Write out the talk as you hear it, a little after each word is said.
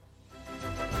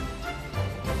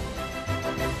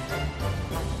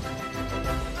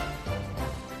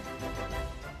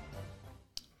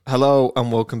Hello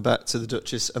and welcome back to the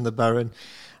Duchess and the Baron.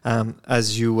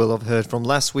 As you will have heard from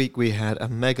last week, we had a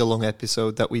mega long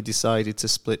episode that we decided to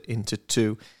split into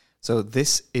two. So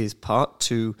this is part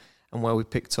two, and where we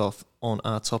picked off on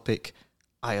our topic,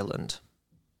 Ireland.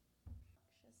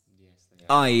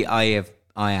 I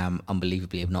am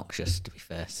unbelievably obnoxious, to be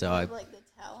fair. So I like the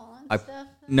towel and stuff.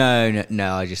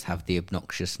 No. I just have the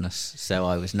obnoxiousness. So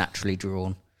I was naturally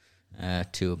drawn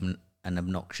to an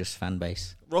obnoxious fan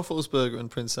base. Roethlisberger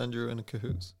and Prince Andrew in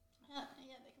cahoots. Yeah, they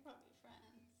could probably be friends.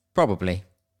 Probably,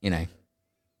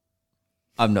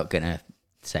 I'm not gonna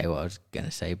say what I was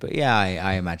gonna say, but yeah,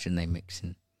 I imagine they mix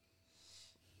in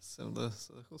Similar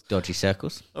circles. dodgy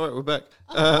circles. All right, we're back.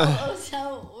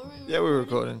 So Yeah, we're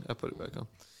recording. I put it back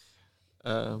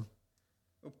on.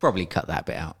 We'll probably cut that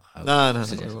bit out. No. We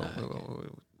We don't won't. have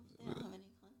any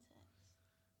context.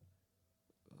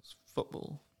 It's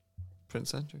football.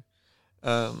 Prince Andrew.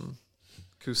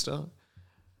 Kustar.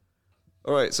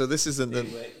 All right, so this is the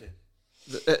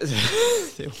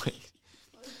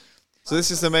So this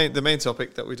is the main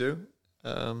topic that we do,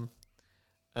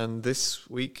 and this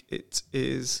week it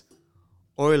is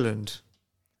Ireland,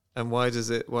 and why do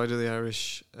the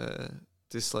Irish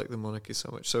dislike the monarchy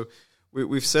so much? So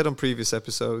we've said on previous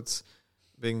episodes,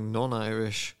 being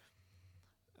non-Irish,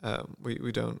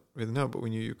 we don't really know, but we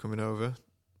knew you were coming over.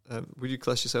 Would you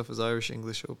class yourself as Irish,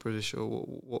 English, or British, or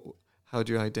what? How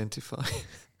do you identify?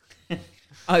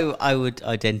 I would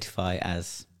identify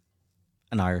as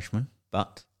an Irishman,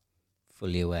 but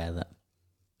fully aware that,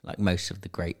 like most of the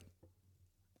great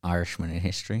Irishmen in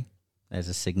history, there's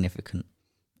a significant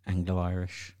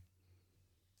Anglo-Irish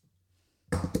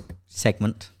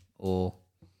segment, or...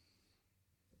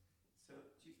 So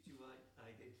do you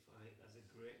identify as a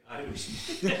great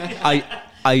Irishman?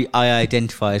 I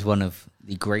identify as one of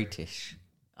the greatest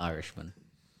Irishmen,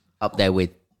 up there with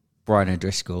Brian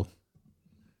O'Driscoll,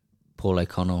 Paul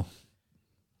O'Connell,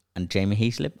 and Jamie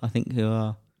Heaslip, I think, who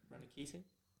are...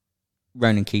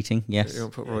 Ronan Keating, yes. You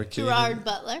want to put Roy Keane? Gerard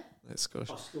Butler. It's Scottish.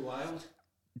 Oscar Wilde.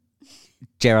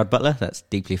 Gerard Butler, that's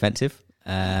deeply offensive.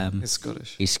 It's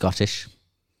Scottish. He's Scottish.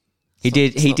 It's He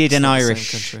not the did same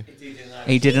country.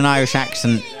 He did an Irish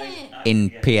accent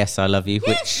in P.S. I Love You,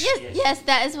 which... Yes,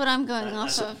 that is what I'm going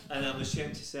off of. And I'm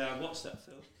ashamed to say I watched that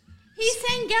film. He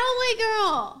sang Galway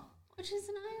Girl, which is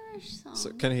an Irish song. So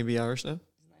can he be Irish now?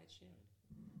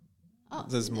 Oh,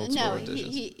 There's multiple no,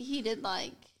 renditions. he did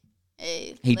like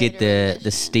a. He did later the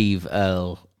rendition. Steve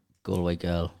Earle Galway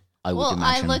Girl, I would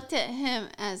imagine. I looked at him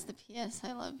as the P.S.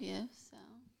 I Love You, so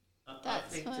I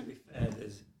That's think, fun. to be fair,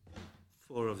 there's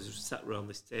four of us who sat around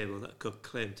this table that could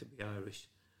claim to be Irish.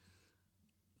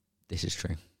 This is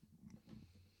true.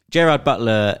 Gerard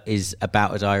Butler is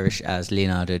about as Irish as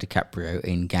Leonardo DiCaprio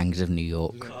in Gangs of New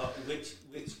York. Which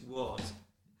was...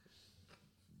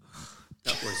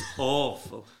 That was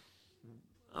awful.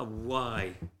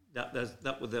 Why? That was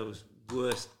the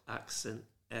worst accent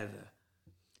ever.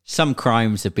 Some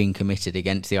crimes have been committed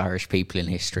against the Irish people in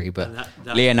history, but And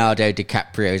that- Leonardo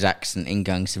DiCaprio's accent in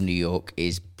Gangs of New York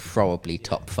is probably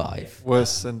top 5.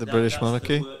 Worse than the British that's the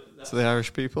monarchy word- to the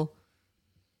Irish people.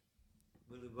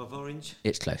 Willie of Orange.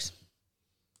 It's close.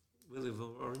 Willie of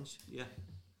Orange, yeah.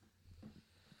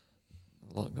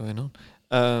 A lot going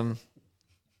on.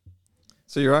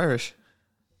 So you're Irish?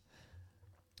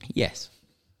 Yes.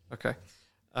 Okay.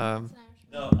 No,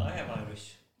 I am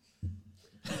Irish.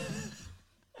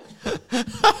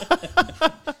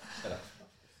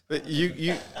 But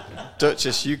you,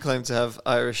 Duchess, you claim to have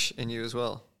Irish in you as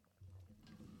well.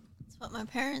 that's what my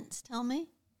parents tell me.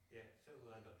 Yeah, Phil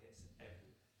Murdoch gets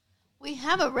everything. We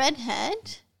have a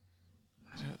redhead.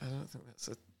 I don't think that's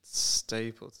a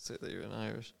staple to say that you're an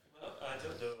Irish. Well, I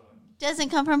don't know. Doesn't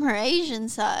come from her Asian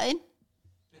side.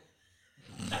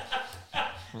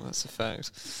 Well, that's a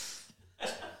fact.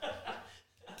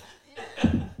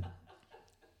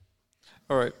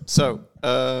 All right. So,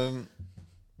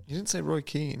 you didn't say Roy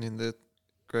Keane in the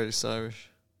greatest Irish.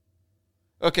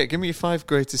 Okay, give me your 5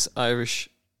 greatest Irish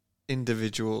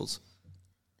individuals.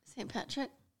 St.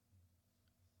 Patrick.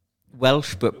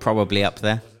 Welsh, but probably up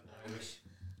there.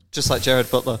 Just like Gerard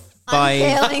Butler. By-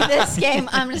 I'm failing this game.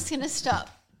 I'm just going to stop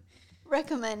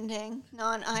recommending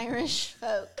non-Irish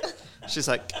folk. She's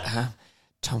like,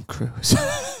 Tom Cruise.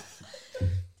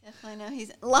 Definitely know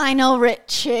he's Lionel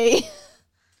Richie.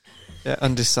 Yeah,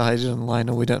 undecided on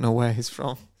Lionel. We don't know where he's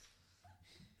from.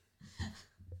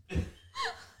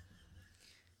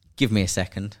 Give me a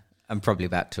second. I'm probably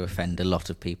about to offend a lot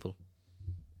of people.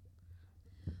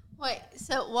 Wait,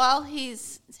 so while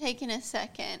he's taking a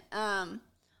second,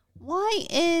 why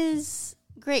is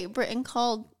Great Britain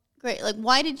called great? Like,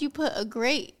 why did you put a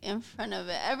great in front of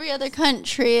it? Every other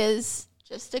country is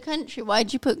Just a country.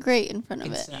 Why'd you put great in front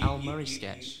of It's it? an Al Murray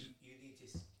sketch. You need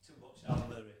to watch Al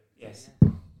Murray. Yes.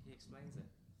 He explains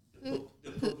it.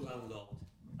 The pub landlord,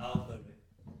 Al Murray.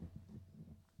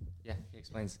 Yeah, he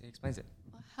explains it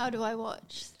How do I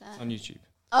watch that? on YouTube.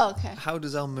 Oh, okay. How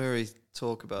does Al Murray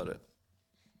talk about it?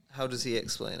 How does he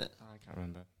explain it? I can't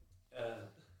remember.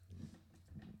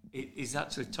 He's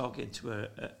actually talking to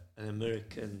an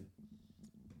American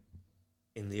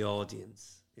in the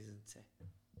audience, isn't he?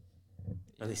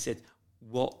 And he said,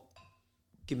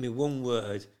 give me one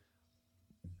word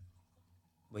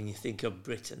when you think of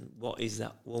Britain. What is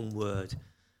that one word?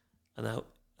 And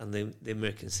the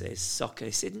American says, soccer.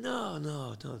 He said, no.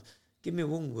 Give me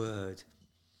one word.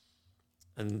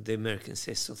 And the American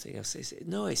says something else. He said,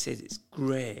 no, he said, it's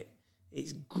great.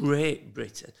 It's great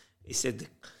Britain. He said, the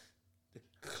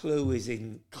clue is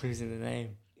Clues in the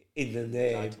name. in the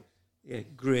name. Yeah,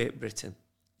 Great Britain.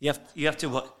 You have to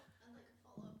what?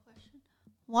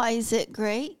 Why is it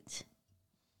great?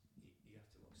 You have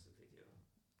to watch the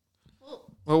video.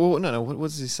 Well, no. What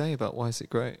does he say about why is it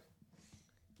great?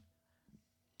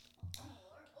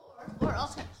 Or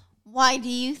also, why do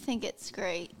you think it's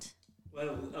great?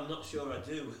 Well, I'm not sure I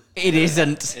do. It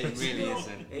isn't. It really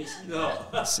isn't. It's not.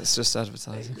 It's just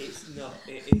advertising. It's not.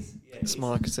 It is. Yeah, It's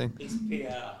marketing. It's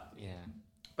PR. Yeah.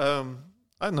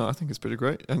 I don't know. I think it's pretty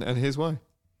great, and here's why.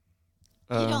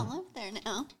 You don't live there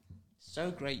now.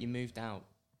 So great you moved out.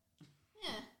 Yeah.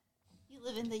 You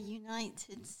live in the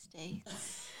United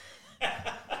States.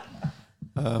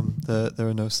 There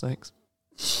are no snakes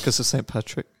because of St.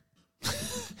 Patrick.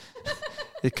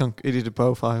 He did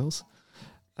both aisles.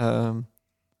 No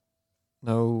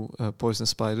poisonous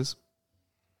spiders.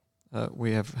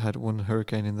 We have had one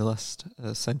hurricane in the last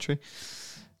century.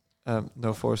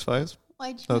 No forest fires.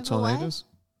 Why'd you No move away? tornadoes.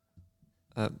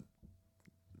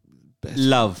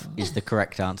 Love is the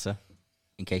correct answer,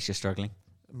 in case you're struggling.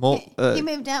 More He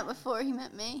moved out before he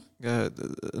met me.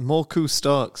 more coup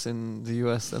Starks in the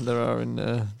US than there are in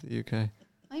the UK.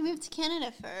 Oh, you moved to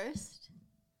Canada first.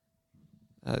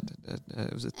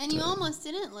 It was And you almost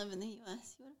didn't live in the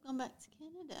US. You would have gone back to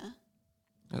Canada.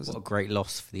 It was What a great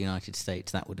loss for the United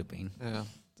States that would have been. yeah,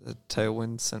 the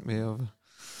tailwind sent me over.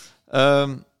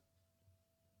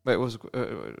 Wait,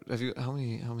 have you how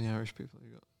many Irish people have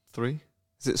you got? 3?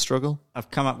 Is it a struggle? I've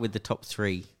come up with the top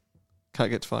 3, Can't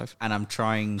get to 5. and I'm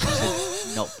trying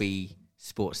to not be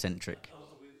sports centric. Oh,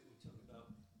 we talking about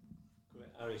Great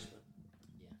Irishman.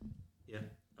 Yeah.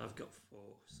 I've got 4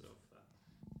 so far.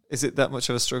 Is it that much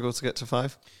of a struggle to get to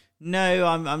 5? No,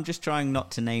 I'm just trying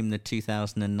not to name the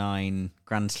 2009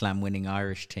 Grand Slam winning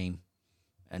Irish team,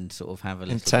 and sort of have a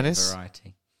little bit of tennis?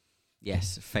 variety.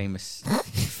 Yes, famous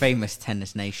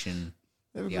tennis nation.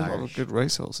 They've The got a lot of Irish. good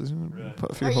racehorses. Right.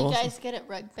 Put a few Are you horses. guys good at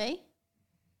rugby? Have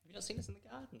you not seen us in the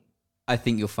garden? I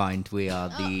think you'll find we are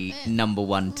the man. number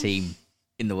 1 team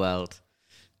in the world,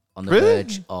 on the Really?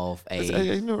 verge of Are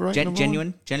you not right, number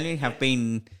one? genuinely have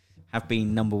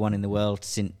been number 1 in the world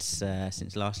since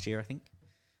last year, I think.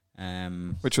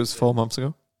 Which was 4 months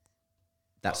ago.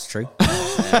 That's true.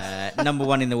 Number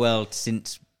 1 in the world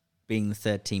since being the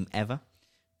 3rd team ever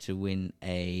to win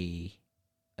a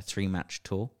 3-match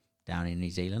tour down in New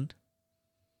Zealand.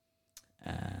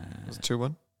 It was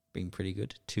 2-1. Been pretty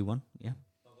good. 2-1, yeah.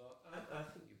 Although I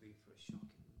think you've been for a shock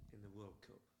in the World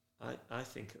Cup. I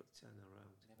think it'll turn around.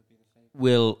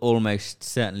 Will almost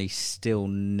certainly still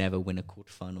never win a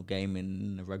quarter-final game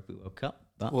in the Rugby World Cup.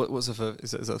 But What's is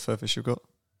that the furthest you've got?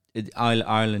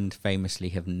 Ireland famously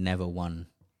have never won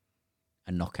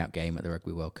a knockout game at the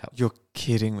Rugby World Cup. You're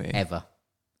kidding me. Ever.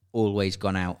 Always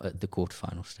gone out at the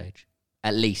quarter-final stage.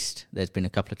 At least there's been a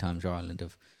couple of times where Ireland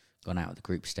have gone out at the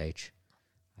group stage.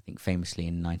 I think famously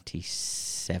in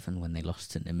 97 when they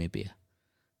lost to Namibia.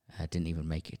 Didn't even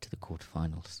make it to the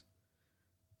quarterfinals.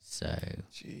 So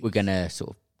Jeez. we're going to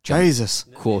sort of jump Jesus.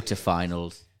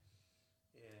 quarterfinals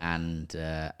and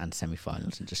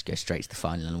semi-finals and just go straight to the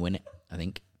final and win it, I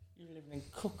think. You're living in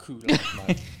cuckoo land,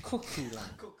 man. Cuckoo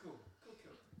land.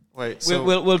 Wait, so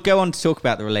We'll go on to talk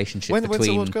about the relationship when's the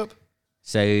between... World Cup?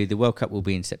 So the World Cup will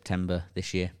be in September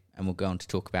this year, and we'll go on to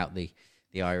talk about the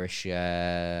Irish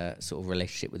sort of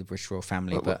relationship with the British royal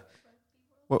family. What-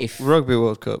 But if- Rugby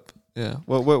World Cup. Yeah.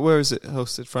 Well, where is it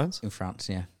hosted? France? in France,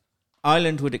 yeah,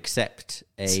 Ireland would accept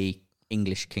a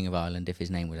English King of Ireland if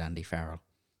his name was Andy Farrell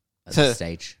at this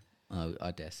stage. Oh,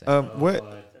 I dare say. Where? I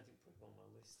didn't put him on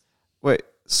my list. Wait.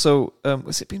 So,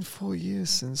 has it been 4 years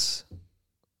since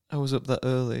I was up that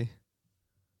early?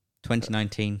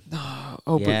 2019. No.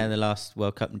 Oh, Yeah, the last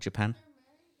World Cup in Japan.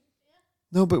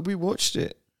 but we watched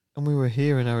it and we were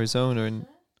here in Arizona in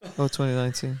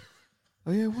 2019.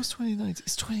 Oh yeah, it was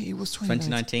 2019. It was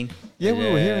 2019. 2019. Yeah,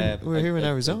 we were here. Uh, We were here in a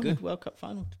Arizona. good World Cup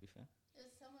final, to be fair.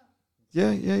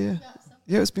 Yeah.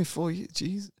 Yeah, it's been 4 years.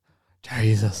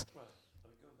 Jesus.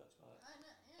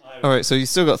 All right, so you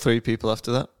still got 3 people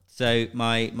after that. So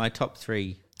my top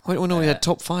 3. Wait, well, no, we had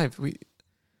top 5.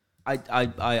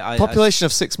 I Population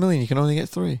of 6 million. You can only get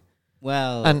 3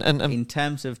 well, and in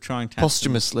terms of trying to have some-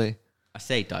 posthumously. I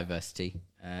say diversity.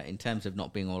 In terms of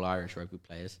not being all Irish rugby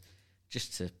players,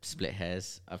 just to split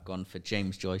hairs, I've gone for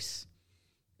James Joyce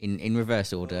in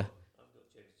reverse order.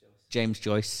 James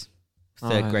Joyce, Oh, I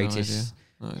third had no greatest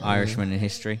idea. No, Irishman in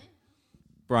history.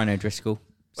 Brian O'Driscoll,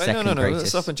 Wait, second no. greatest. Let's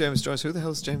stop on James Joyce. Who the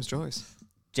hell's James Joyce?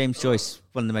 James Joyce,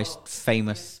 one of the most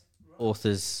famous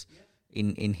authors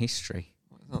in history,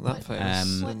 Not that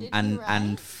famous. What did he and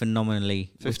write?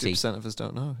 phenomenally witty. 50% of us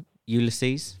don't know.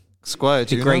 Ulysses, Squire,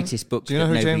 do the you greatest book do you know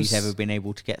that who nobody's James- ever been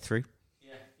able to get through.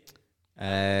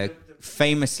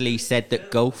 Famously said that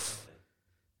golf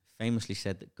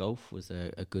was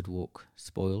a good walk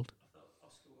spoiled.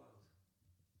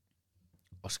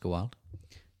 Oscar Wilde.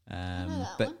 know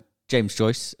that But one. James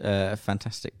Joyce, a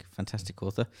fantastic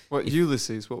author. What If-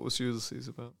 Ulysses? What was Ulysses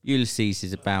about? Ulysses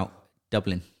is about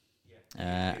Dublin,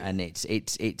 and it's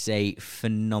a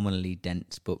phenomenally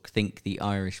dense book. Think the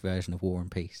Irish version of War and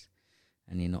Peace,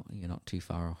 and you're not too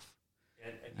far off.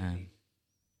 Um,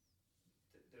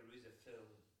 there is a film.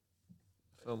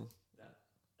 Film.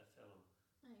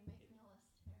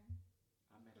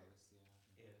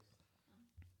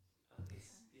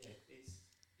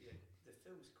 The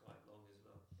film's quite long as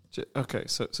well. Okay,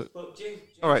 so Well, James,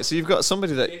 all right. So you've got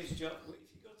somebody that James if you go to Dublin,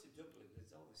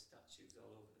 there's all the statues all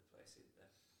over the place, isn't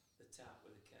there? The tap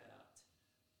with the cat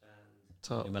and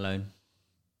top, Malone.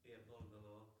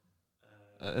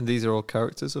 Malone. and these are all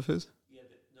characters of his. Yeah,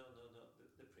 no, the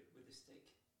prick with the stick.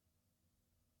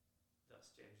 That's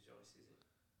James Joyce, is it?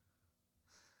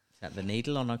 Is that the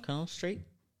Needle on O'Connell Street?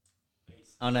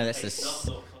 Oh no, that's the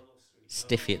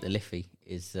Stiffy at the Liffey.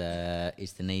 Is the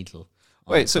Needle.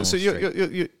 on Wait, so O'Connell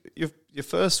Street. your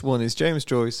first one is James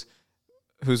Joyce,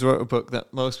 who's wrote a book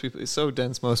that most people, it's so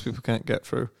dense most people can't get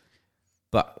through.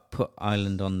 But put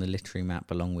Ireland on the literary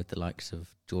map along with the likes of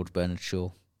George Bernard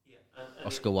Shaw, Yeah, and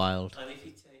Oscar Wilde. And if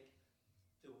you take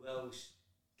the Welsh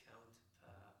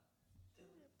counterpart,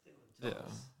 Dylan Yeah.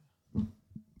 Thomas,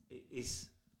 it is,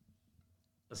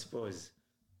 I suppose,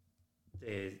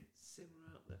 they're similar,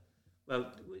 aren't they?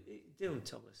 Well, Dylan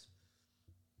Thomas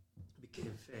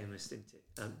became famous, didn't it?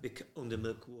 And under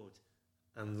Milkwood,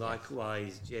 and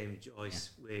likewise James Joyce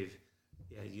with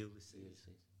Ulysses.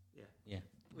 Yeah.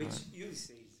 Which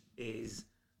Ulysses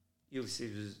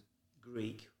was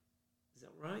Greek. Is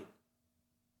that right?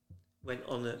 Went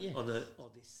on a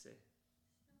Odyssey.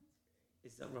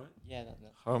 Is that right? Yeah, that.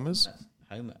 Homer's. That's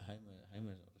Homer's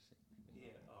obviously. Yeah.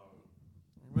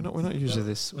 We're not usually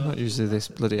this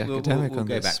bloody We'll academic on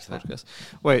go this back to that. podcast.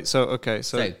 Wait, so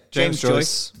James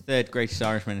Joyce, third greatest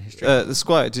Irishman in history. the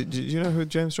Squire. Do you know who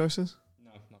James Joyce is?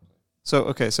 No,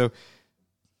 not clear. So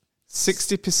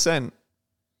 60%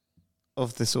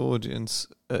 of this audience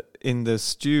in the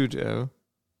studio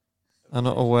are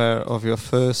not aware of your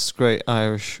first great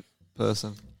Irish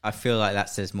person. I feel like that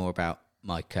says more about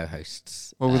my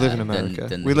co-hosts. Well, we live in than- America.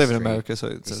 than We live in history. America, so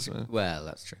it says. Well,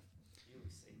 that's true.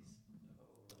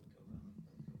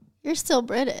 You're still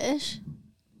British.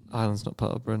 Ireland's not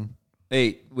part of Britain.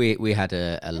 We had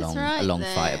a It's long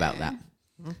right fight about there.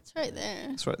 that. It's right there.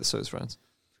 That's right. So is France.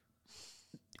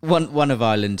 One of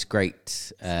Ireland's great.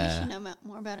 So you should know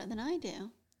more about it than I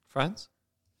do. France.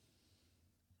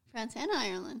 France and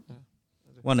Ireland.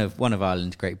 One of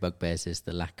Ireland's great bugbears is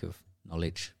the lack of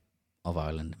knowledge of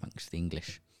Ireland amongst the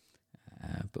English.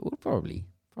 But we'll probably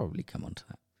come on to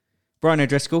that. Brian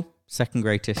O'Driscoll, second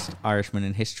greatest Irishman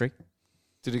in history.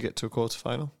 Did he get to a quarter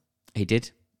final? He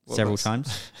did Well, several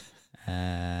that's-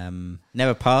 times.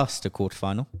 Never passed a quarter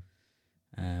final,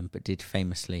 but did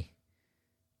famously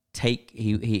take.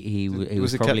 He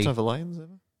Was he probably captain of the Lions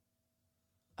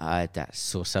ever? that's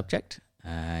sore subject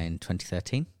in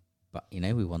 2013. But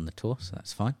we won the tour, so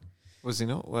that's fine. Was he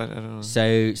not? Well, I don't know.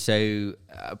 So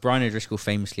Brian O'Driscoll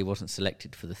famously wasn't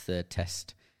selected for the third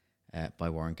test by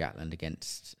Warren Gatland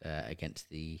against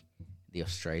the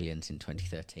Australians in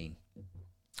 2013.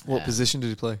 What position did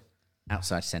he play?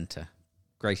 Outside centre,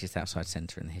 greatest outside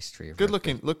centre in the history of Good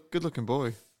rugby. looking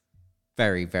boy.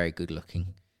 Very, very good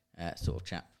looking sort of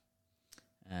chap.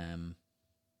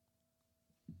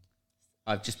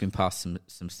 I've just been passed some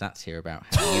stats here about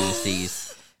how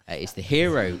Ulysses is the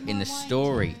hero in the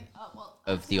story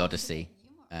of the Odyssey.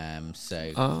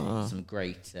 Some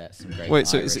great Wait,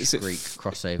 so Irish is it Greek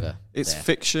crossover. It's there.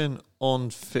 fiction on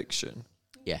fiction.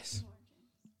 Yes.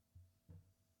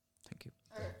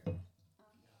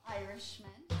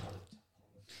 Irishmen.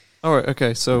 All right.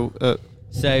 Okay. So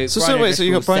So so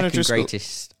you got Brian second O'Driscoll.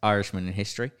 greatest Irishman in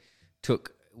history.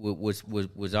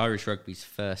 Was Irish rugby's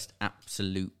first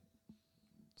absolute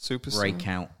superstar.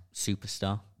 breakout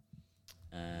superstar.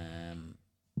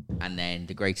 And then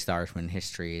the greatest Irishman in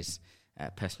history is a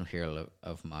personal hero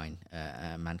of mine,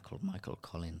 a man called Michael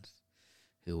Collins,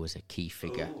 who was a key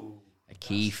figure. A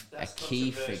key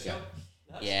figure.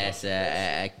 Yes,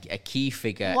 a key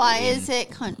figure. Why in- is it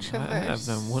I controversial? have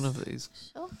done one of these.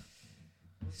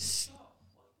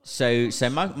 So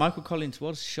Michael Collins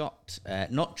was shot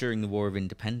not during the War of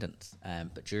Independence,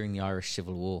 but during the Irish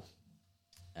Civil War.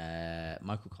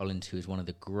 Michael Collins, who is one of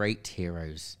the great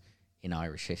heroes in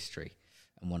Irish history,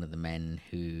 and one of the men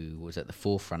who was at the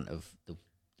forefront of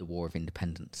the War of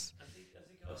Independence. Has he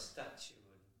got a statue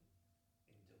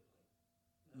in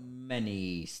Dublin?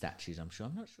 Many statues, I'm sure.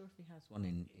 I'm not sure if he has one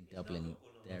in Dublin.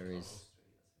 There is.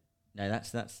 No,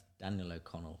 that's Daniel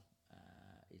O'Connell.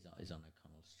 Is on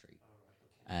O'Connell Street.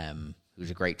 Who was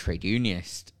a great trade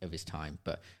unionist of his time.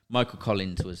 But Michael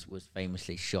Collins was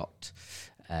famously shot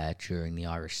during the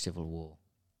Irish Civil War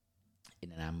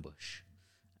in an ambush.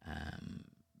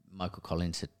 Michael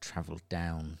Collins had travelled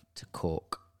down to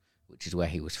Cork, which is where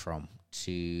he was from,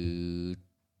 to,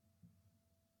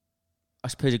 I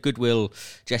suppose, a goodwill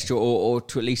gesture, or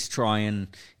to at least try and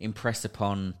impress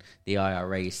upon the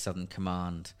IRA's Southern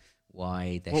Command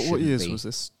why there shouldn't What years be. was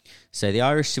this? So the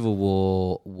Irish Civil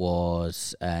War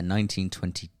was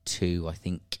 1922, I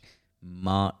think,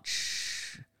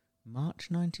 March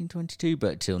 1922,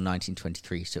 but till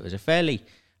 1923. So it was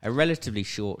a relatively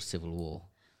short civil war.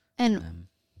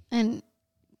 And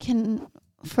can,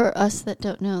 for us that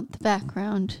don't know the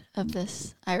background of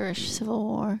this Irish Civil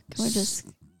War, can we just...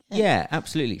 Yeah,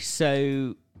 absolutely.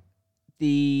 So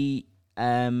so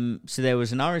there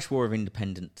was an Irish War of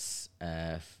Independence.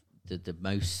 The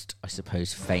most, I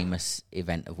suppose, famous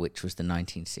event of which was the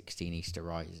 1916 Easter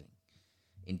Rising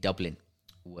in Dublin,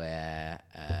 where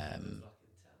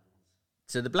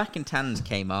so the Black and Tans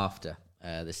came after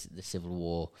the Civil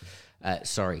War.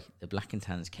 The Black and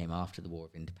Tans came after the War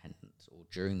of Independence, or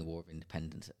during the War of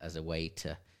Independence, as a way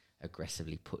to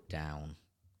aggressively put down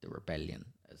the rebellion,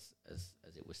 as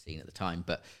it was seen at the time.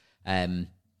 But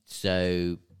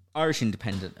so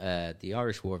the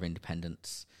Irish War of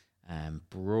Independence,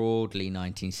 broadly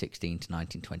 1916 to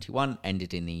 1921,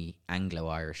 ended in the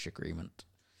Anglo-Irish Agreement.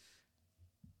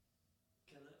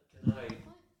 Can I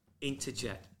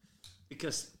interject?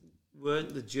 Because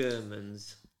weren't the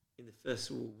Germans in the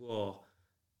First World War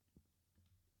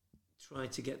trying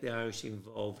to get the Irish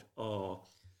involved, or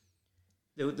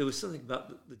there was something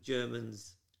about the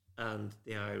Germans and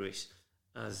the Irish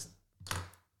as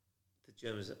the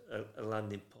Germans a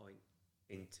landing point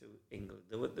into England?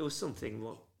 There was something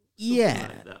like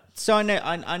that. So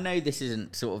I know this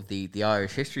isn't sort of the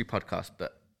Irish history podcast,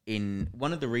 but in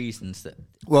one of the reasons that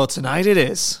Well, tonight it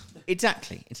is.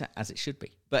 exactly as it should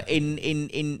be. But in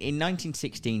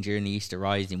 1916, during the Easter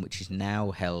Rising, which is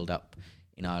now held up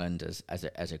in Ireland as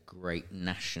a great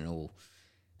national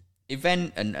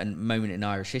event and moment in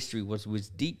Irish history, was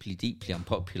deeply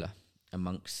unpopular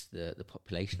amongst the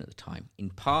population at the time. In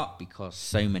part because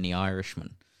so many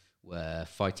Irishmen were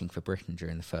fighting for Britain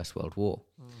during the First World War.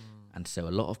 And so a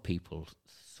lot of people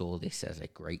saw this as a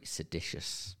great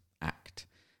seditious act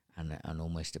and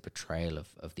almost a betrayal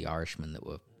of the Irishmen that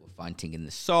were fighting in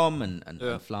the Somme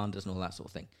and Flanders and all that sort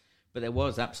of thing. But there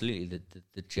was absolutely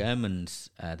the Germans,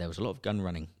 there was a lot of gun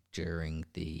running during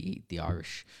the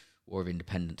Irish War of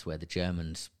Independence, where the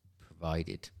Germans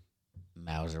provided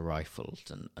Mauser rifles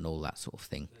and all that sort of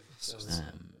thing.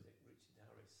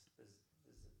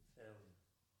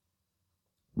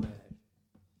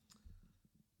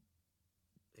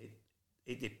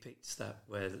 It depicts that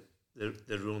where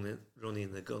they're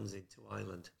running the guns into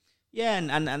Ireland. Yeah,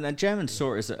 and the Germans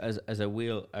saw it as a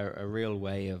real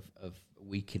way of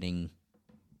weakening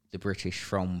the British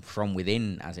from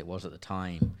within, as it was at the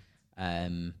time.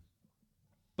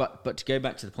 But to go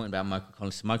back to the point about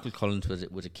Michael Collins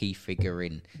was a key figure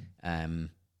in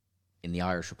the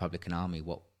Irish Republican Army,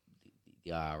 what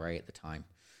the IRA at the time.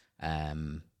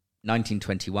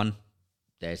 1921,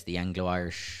 there's the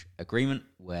Anglo-Irish Agreement,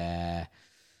 where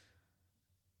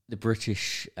the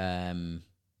British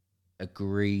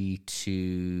agree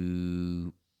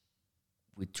to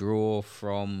withdraw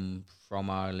from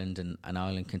Ireland, and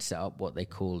Ireland can set up what they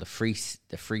call the free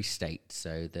state.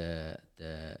 So the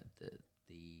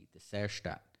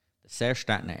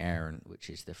Saorstátna Éireann, which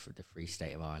is the free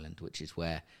state of Ireland, which is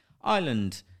where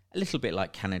Ireland, a little bit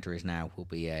like Canada is now, will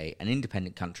be an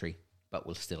independent country, but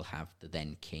will still have the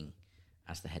then king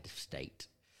as the head of state.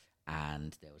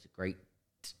 and there was a great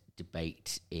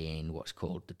debate in what's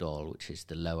called the Dáil, which is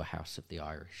the lower house of the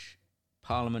Irish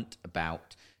Parliament,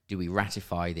 about do we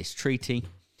ratify this treaty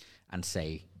and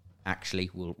say, actually,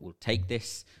 we'll take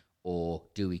this, or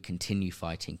do we continue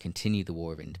fighting, continue the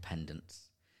War of Independence?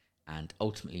 And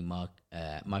ultimately,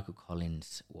 Michael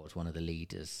Collins was one of the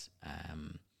leaders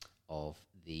of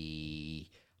the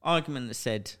argument that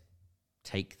said,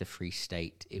 take the Free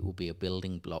State, it will be a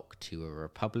building block to a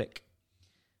republic.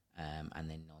 And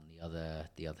then on the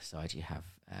other side, you have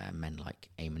men like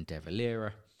Eamon de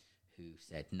Valera, who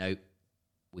said, no,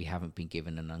 we haven't been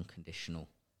given an unconditional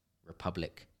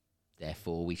republic,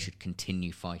 therefore we should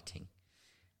continue fighting.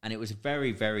 And it was a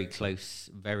very, very close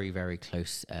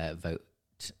vote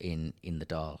in the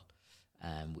Dáil,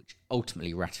 which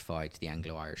ultimately ratified the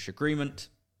Anglo-Irish Agreement.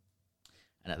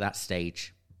 And at that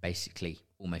stage, basically,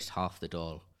 almost half the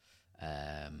Dáil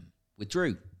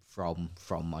withdrew from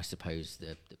I suppose,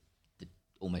 the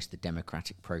almost the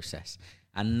democratic process.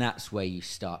 And that's where you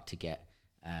start to get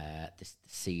the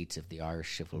seeds of the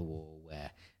Irish Civil War, where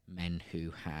men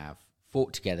who have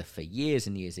fought together for years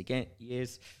and years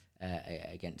against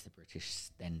the British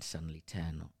then suddenly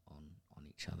turn on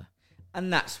each other.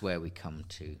 And that's where we come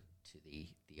to the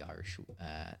Irish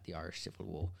Civil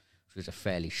War, which was a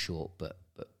fairly short but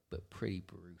pretty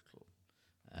brutal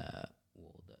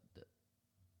war that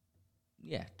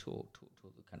tore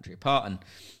the country apart,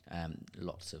 and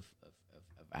lots of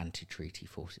anti-treaty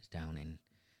forces down in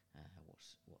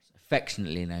what's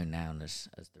affectionately known now as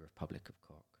the Republic of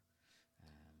Cork,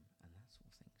 and that sort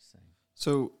of thing.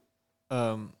 So,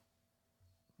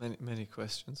 many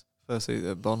questions.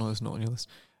 Firstly, Bono is not on your list.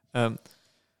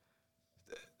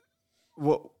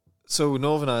 So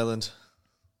Northern Ireland,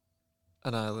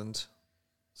 an island.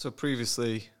 So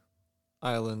previously,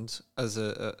 Ireland as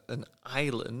an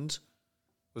island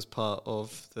was part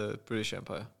of the British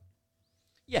Empire.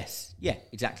 Yes, yeah,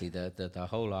 exactly. The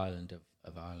whole island of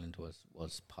Ireland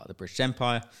was part of the British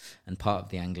Empire and part of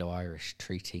the Anglo-Irish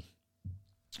Treaty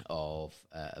of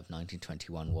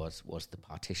 1921 was the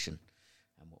partition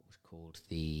and what was called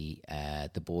the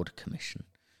Border Commission,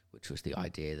 which was the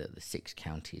idea that the 6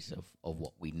 counties of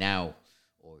what we now,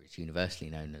 or is universally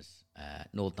known as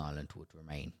Northern Ireland, would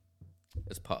remain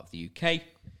as part of the UK,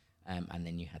 and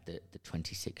then you had the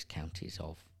 26 counties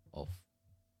of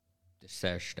the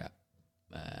Saoirse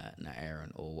na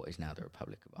Éireann, or what is now the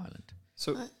Republic of Ireland.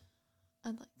 So,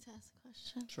 I'd like to ask a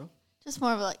question. Sure. Just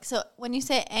more of like, so when you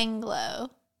say Anglo,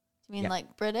 do you mean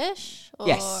like British? Or?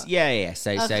 Yes, yeah.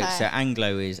 So Okay. so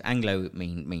Anglo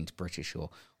means British or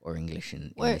English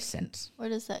in this sense. Where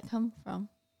does that come from?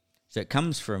 So it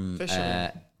comes from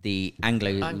Fishermen. the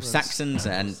Anglo-Saxons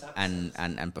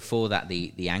and before that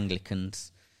the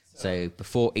Anglicans. So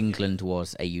before England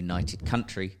was a united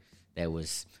country, there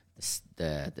was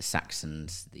the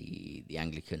Saxons, the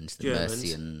Anglicans, the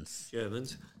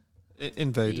Germans.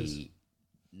 Invaders. the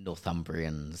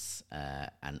Northumbrians,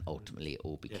 and ultimately it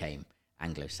all became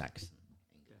Anglo-Saxon.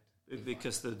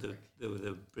 Because there were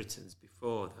the Britons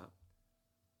before that,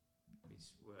 which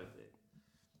were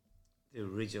the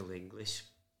original English,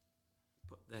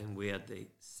 but then we had the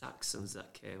Saxons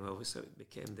that came over, so it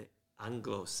became the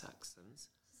Anglo-Saxons.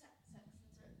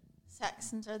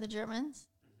 Saxons are the Germans.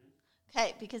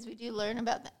 Okay, because we do learn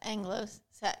about the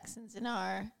Anglo-Saxons in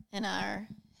our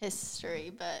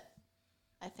history, but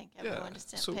I think everyone just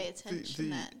didn't pay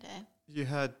attention that day. You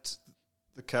had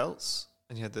the Celts,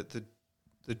 and you had the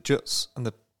Juts and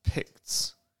the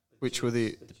Picts, which were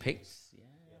the Picts,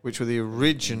 which were the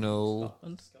original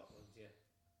Scotland.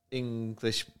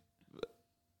 English,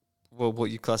 well,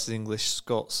 what you class as English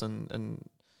Scots, and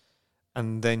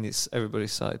then it's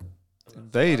everybody's side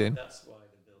invading. That's why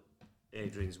they built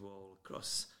Hadrian's Wall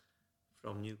across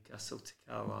from Newcastle to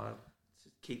Carlisle to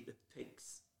keep the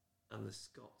Picts and the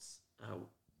Scots out.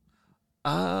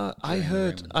 I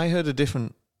heard a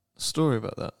different story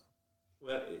about that.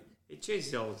 Well, it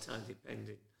changes all the time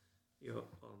depending on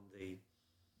the...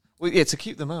 Well, yeah, to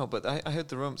keep them out, but I heard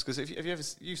the Romans, because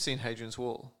you've seen Hadrian's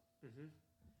Wall. Mm-hmm.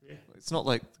 Yeah. It's not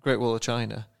like the Great Wall of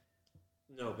China.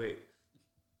 No, but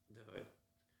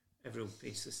everyone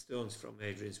pieced the stones from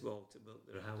Hadrian's Wall to build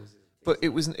their houses. But it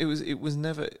was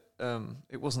never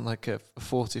it wasn't like a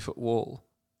 40-foot wall.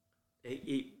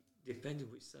 It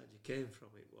depended which side you came from.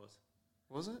 It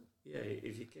was it? Yeah,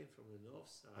 if you came from the north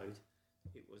side,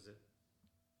 it was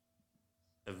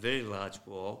a very large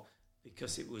wall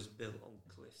because it was built on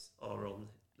cliffs or on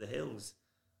the hills.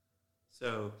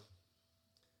 So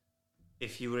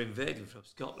if you were invading from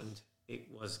Scotland, it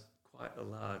was quite a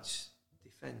large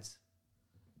defence.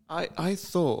 I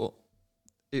thought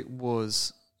it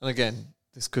was, and again,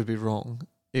 this could be wrong,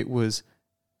 it was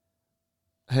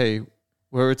hey,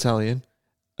 we're Italian.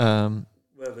 We're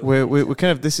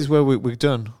kind of, this is where we're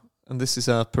done, and this is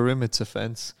our perimeter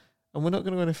fence, and we're not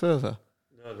going to go any further.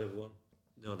 No, they won't.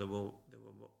 No, they won't. They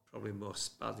were probably more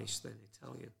Spanish than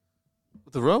Italian.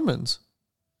 The Romans?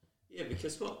 Yeah,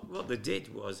 because what they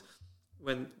did was,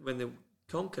 when they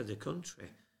conquered the country,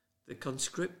 they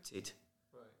conscripted.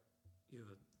 Right.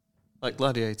 Like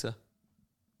Gladiator?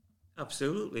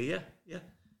 Absolutely, yeah.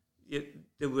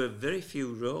 There were very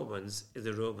few Romans in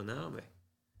the Roman army.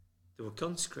 They were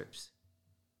conscripts,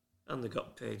 and they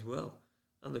got paid well,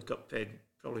 and they got paid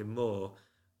probably more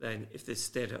than if they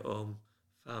stayed at home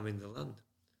farming the land.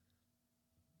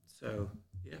 So,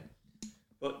 yeah.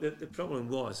 But the problem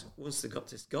was, once they got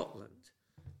to Scotland,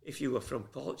 if you were from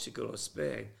Portugal or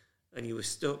Spain and you were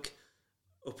stuck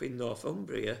up in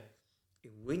Northumbria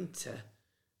in winter,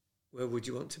 where would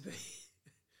you want to be?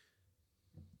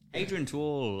 Hadrian's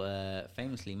Wall,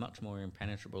 famously much more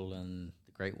impenetrable than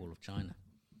the Great Wall of China,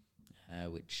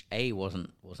 which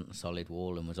wasn't a solid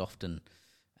wall and was often.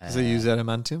 Does they use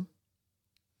adamantium?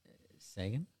 Say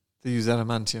again? They use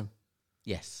adamantium.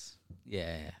 Yes.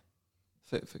 Yeah.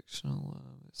 Fictional.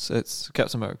 It's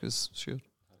Captain America's shield.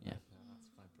 Yeah. No, that's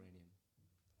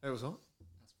vibranium. It was what?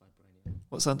 That's vibranium.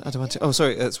 What's that? Adamantium. Oh,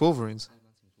 sorry, it's Wolverines.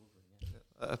 Adamantium's Wolverine,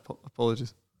 yeah.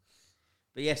 Apologies.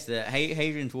 But yes, the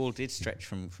Hadrian's Wall did stretch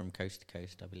from coast to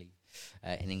coast, I believe,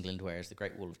 in England, whereas the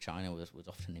Great Wall of China was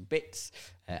often in bits,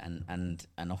 and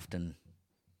often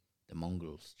the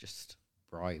Mongols just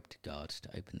bribed guards to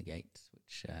open the gates,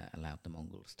 which allowed the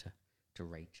Mongols to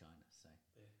raid China. So,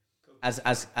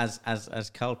 as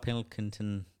Carl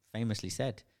Pilkington famously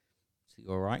said, "It's the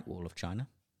all right Wall of China,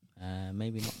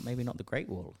 maybe not the Great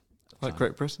Wall of Like China.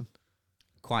 Great Britain.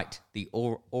 Quite the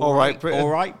all right Britain. all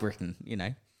right Britain, you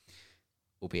know."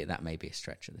 Albeit that may be a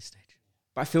stretch at this stage.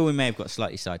 But I feel we may have got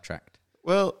slightly sidetracked.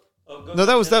 Well, no,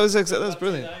 that was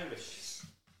brilliant.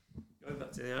 Going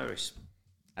back to the Irish.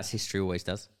 As history always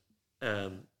does.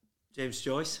 James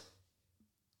Joyce.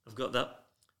 I've got that.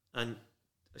 And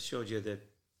I showed you the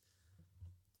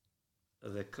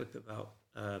clip about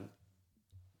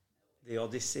the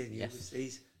Odyssey and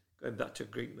Ulysses, going back to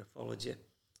Greek mythology.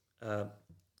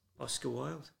 Oscar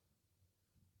Wilde.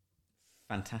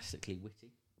 Fantastically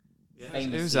witty. Yeah. He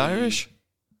was Irish?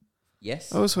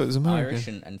 Yes. I always thought it was American. Irish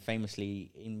and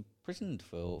famously imprisoned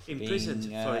for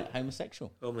being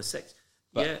homosexual. Homosexual.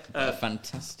 But yeah. a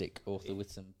fantastic author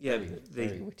with some very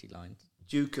witty lines.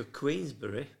 Duke of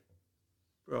Queensberry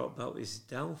brought about his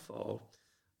downfall.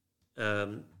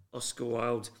 Oscar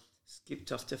Wilde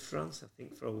skipped off to France, I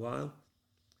think, for a while,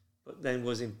 but then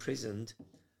was imprisoned.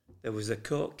 There was a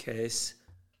court case.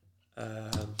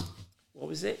 What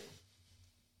was it?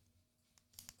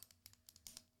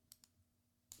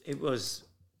 It was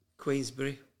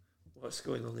Queensberry. What's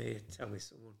going on here? Tell me,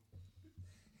 someone.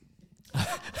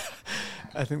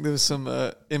 I think there was some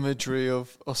imagery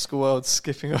of Oscar Wilde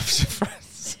skipping off to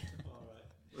France. All right.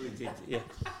 Well, he did, yeah.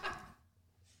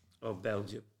 Or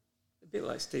Belgium. A bit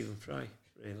like Stephen Fry,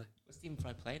 really. Well, Stephen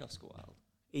Fry played Oscar Wilde.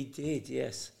 He did,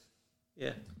 yes.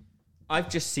 Yeah. I've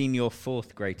just seen your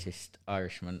fourth greatest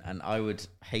Irishman, and I would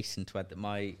hasten to add that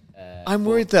my. I'm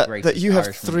worried that you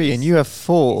have three and you have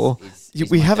four.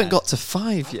 We haven't got to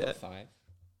five I've yet. got five.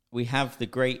 We have the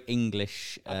great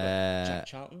English, Jack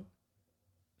Charlton.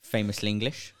 famously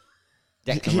English.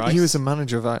 Declan Rice. He was a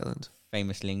manager of Ireland.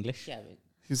 Famously English. Yeah, but,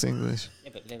 He was English.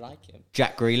 but they like him.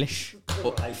 Jack Grealish.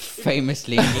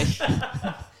 Famously English.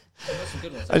 There's some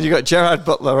good ones. And you got Gerard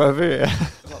Butler over here.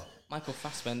 We've got Michael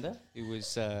Fassbender, who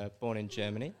was born in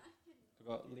Germany. We've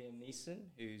got Liam Neeson,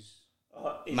 whose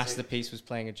masterpiece was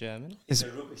playing a German. He's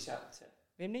a rubbish actor.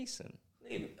 Liam Neeson.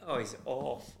 Oh, he's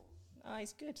awful. Ah,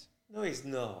 he's good. No, he's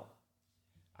not.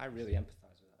 I really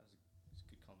empathise with that. It's a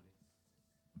good comedy.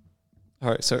 All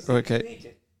right, so He's a okay.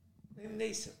 comedian. Liam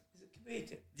Neeson is a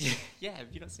comedian. Yeah,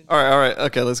 have you not seen? All right.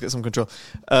 Okay, let's get some control.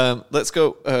 Let's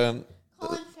go. Colin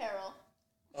Farrell.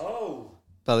 Oh.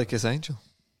 Ballykiss Angel.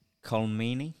 Colm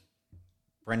Meaney.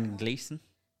 Brendan Gleeson.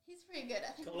 He's pretty good.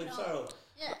 I think Colin we all- Farrell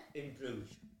Yeah. in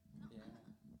Bruges.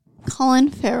 Colin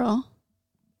Farrell.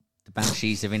 The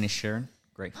Banshees of Inisherin.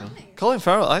 Great film. Colin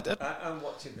Farrell. I'm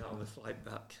watching that on the flight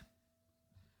back.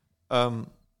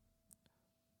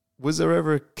 Was there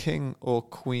ever a king or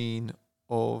queen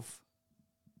of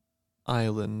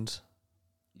Ireland?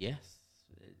 Yes.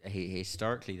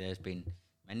 Historically, there's been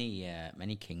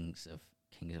many kings of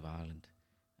Ireland.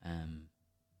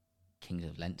 Kings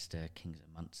of Leinster, kings of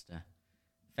Munster.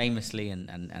 Famously, and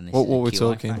this What is a we're QI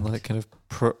talking, fact. like kind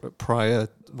of prior year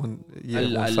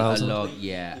 1000? a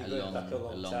You're going back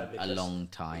a long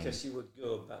time. Because you would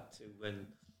go back to when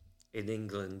in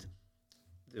England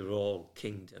they were all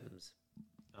kingdoms,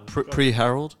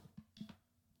 Pre-Harold?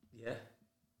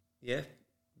 Yeah,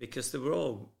 because they were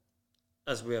all,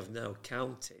 as we have now,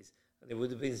 counties, and it would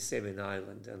have been the same in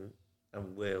Ireland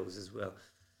and Wales as well,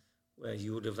 where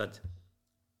you would have had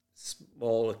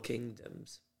smaller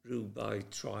kingdoms ruled by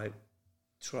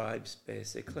tribes,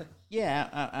 basically. Yeah,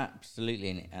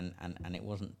 absolutely, and it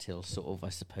wasn't till sort of, I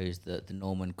suppose, the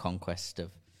Norman conquest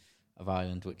of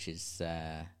Ireland, which is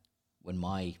when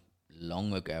my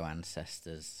long ago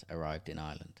ancestors arrived in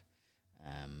Ireland.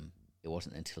 It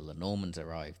wasn't until the Normans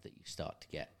arrived that you start to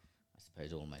get, I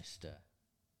suppose, almost a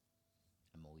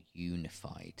more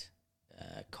unified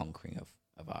conquering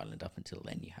of Ireland. Up until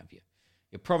then, you have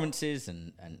your provinces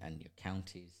and your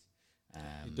counties,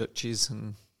 your duchies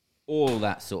and all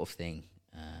that sort of thing.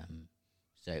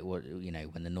 So it was,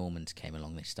 when the Normans came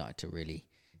along, they started to really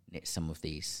knit some of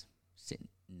these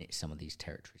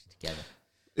territories together.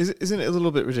 Isn't it a little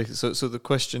bit ridiculous? So the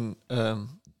question, or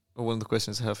one of the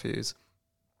questions I have for you is,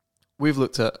 we've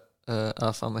looked at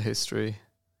our family history,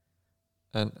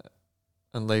 and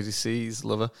Lady C's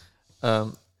lover.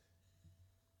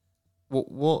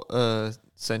 What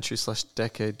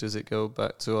century/decade does it go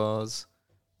back to ours,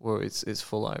 where it's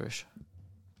full Irish?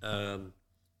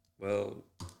 Well,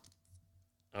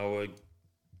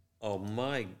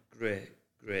 my great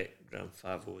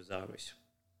grandfather was Irish,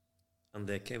 and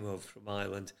they came over from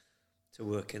Ireland to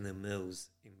work in the mills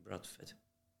in Bradford.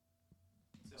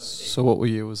 So what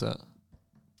year was that?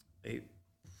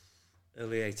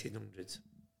 Early 1800s.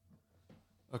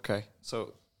 Okay,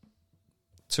 so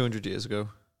 200 years ago,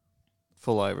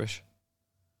 full Irish.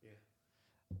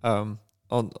 Yeah.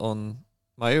 On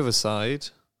my other side,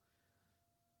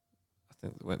 I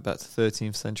think it went back to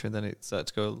 13th century, and then it started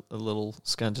to go a little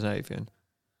Scandinavian.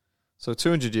 So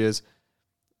 200 years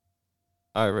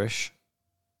Irish,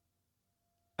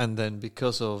 and then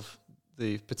because of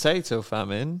the potato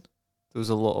famine, there was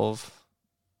a lot of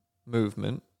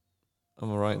movement.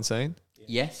 Am I right in saying?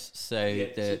 Yes. So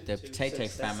the potato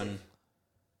famine.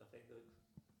 I think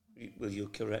you'll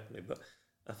correct me, but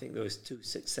I think there was 2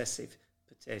 successive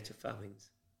potato famines.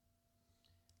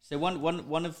 So one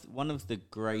of the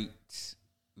great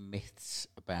myths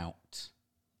about,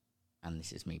 and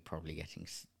this is me probably getting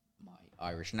my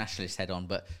Irish nationalist head on,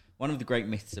 but one of the great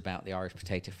myths about the Irish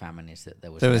potato famine is that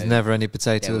there was never any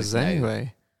potatoes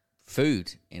anyway.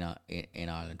 Food in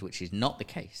Ireland, which is not the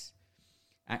case.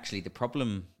 Actually, the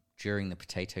problem during the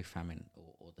potato famine,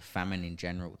 or the famine in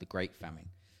general, the Great Famine,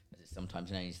 as it's sometimes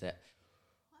known, is that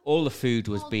all the food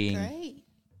was being... Great.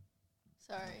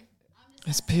 Sorry.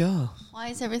 It's PR. Why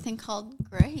is everything called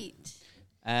great?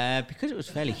 Because it was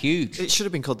fairly huge. It should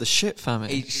have been called the shit famine.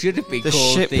 It should have been the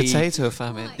called shit potato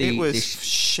famine. It was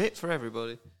shit for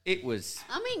everybody. It was.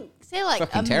 I mean, say like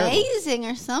terrible. amazing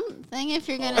or something if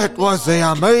you're gonna. It was the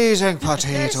amazing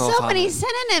potato There's so famine. many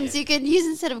synonyms you could use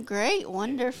instead of great.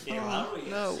 Wonderful.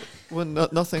 No, well,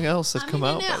 nothing else had come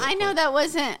out. I know that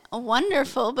wasn't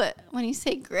wonderful, but when you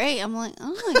say great, I'm like,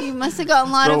 oh, you must have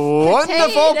gotten a lot the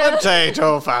of wonderful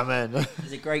potato famine.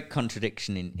 There's a great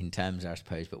contradiction in terms, I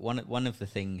suppose, but one of the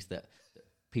things that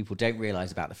people don't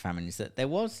realise about the famine is that there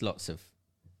was lots of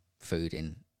food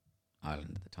in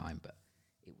Ireland at the time, but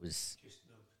it was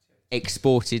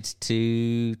exported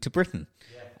to Britain,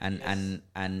 and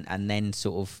then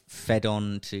sort of fed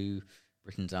on to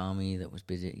Britain's army that was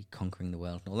busy conquering the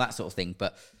world and all that sort of thing.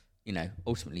 But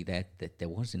ultimately there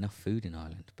was enough food in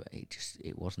Ireland, but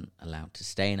it wasn't allowed to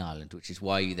stay in Ireland, which is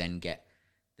why you then get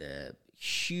the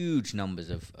huge numbers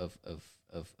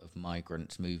of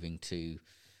migrants moving to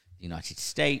the United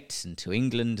States and to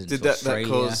England and to Australia.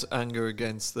 Did that cause anger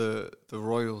against the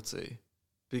royalty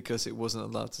because it wasn't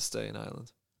allowed to stay in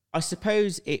Ireland? I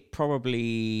suppose it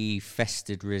probably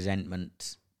festered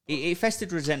resentment. It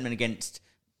festered resentment against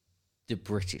the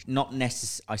British, not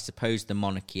necessarily, I suppose, the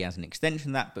monarchy as an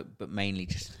extension of that, but mainly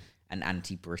just an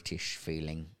anti-British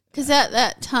feeling. Because at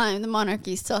that time, the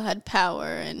monarchy still had power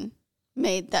and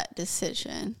made that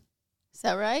decision. Is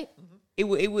that right? Mm-hmm.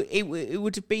 It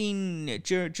would have been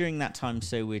during that time.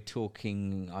 So we're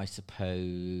talking, I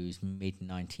suppose,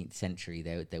 mid-19th century.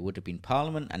 There would have been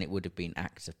Parliament, and it would have been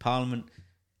Acts of Parliament.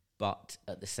 But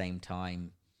at the same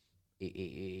time,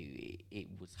 it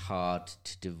was hard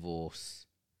to divorce.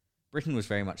 Britain was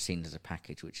very much seen as a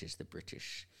package, which is the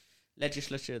British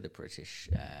legislature, the British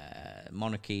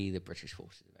monarchy, the British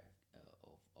forces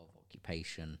of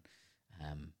occupation.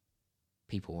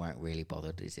 People weren't really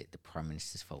bothered. Is it the Prime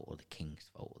Minister's fault or the King's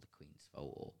fault or the Queen's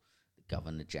fault or the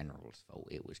Governor General's fault?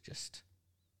 It was just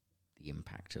the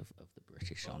impact of the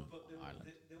British on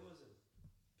Ireland. There was a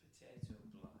potato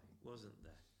blight, wasn't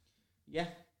there? Yeah.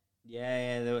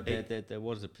 Yeah. There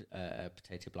was a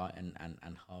potato blight,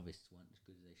 and harvests weren't as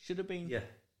good as they should have been. Yeah.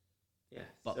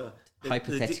 But so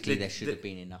hypothetically, there should have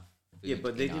been enough. Yeah,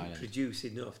 but they didn't Ireland. produce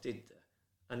enough, did they?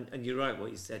 And you're right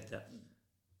what you said, that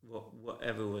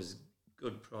whatever was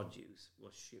good produce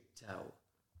was shipped out.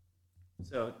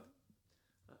 So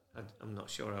I'm not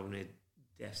sure how many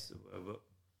deaths there were, but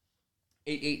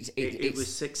it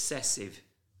was successive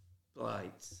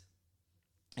blights.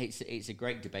 It's a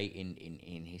great debate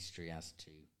in history as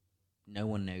to no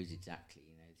one knows exactly.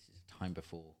 This is a time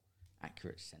before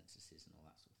accurate censuses and all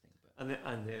that sort of thing. But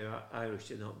And the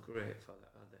Irish are not great for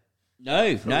that, are they?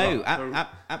 No,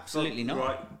 absolutely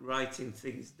not. Writing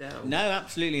things down. No,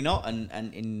 absolutely not.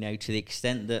 And to the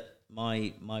extent that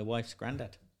my wife's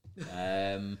granddad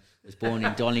was born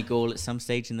in Donegal at some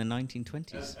stage in the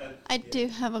 1920s. I do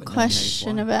have a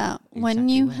question about when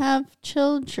you have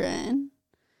children,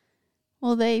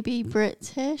 will they be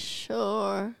British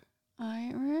or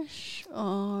Irish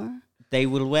or? They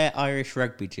will wear Irish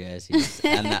rugby jerseys,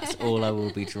 and that's all I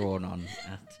will be drawn on.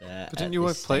 But didn't your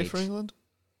wife play for England?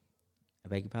 I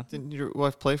beg your pardon? Didn't your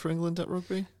wife play for England at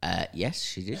rugby? Yes,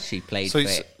 she did. She played for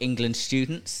England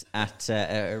students at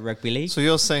rugby league. So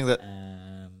you're saying that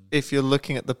if you're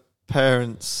looking at the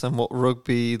parents and what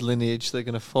rugby lineage they're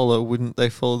going to follow, wouldn't they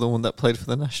follow the one that played for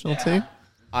the national team?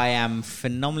 I am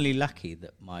phenomenally lucky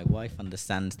that my wife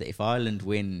understands that if Ireland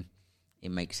win,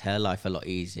 it makes her life a lot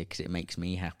easier because it makes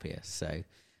me happier. So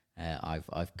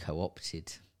I've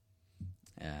co-opted,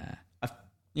 I've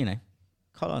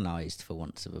colonised, for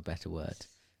want of a better word,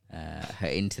 her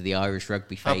into the Irish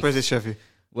rugby faith. How British have you?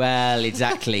 Well,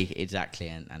 exactly,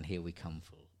 and here we come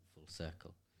full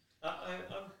circle. I'm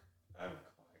quite proud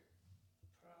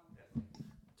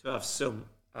to have some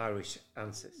Irish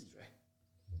ancestry.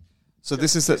 So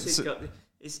this is it's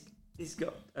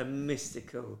got a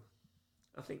mystical.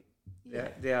 I think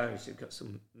the Irish have got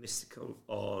some mystical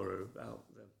aura about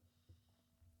them.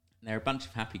 They're a bunch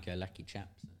of happy-go-lucky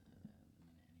chaps.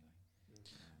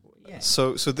 Yeah.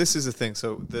 So this is the thing.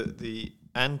 So the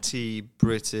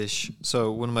anti-British.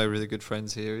 So one of my really good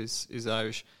friends here is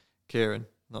Irish, Kieran.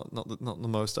 Not the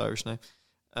most Irish name,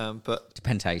 but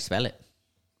depends how you spell it.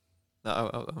 No,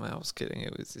 I was kidding.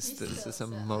 This is the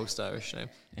most Irish name.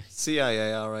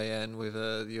 Ciaran with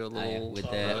your little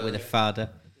with a father.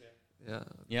 Yeah.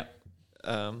 Yep.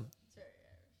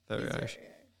 Very Irish.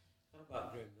 How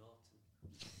about Graham Norton?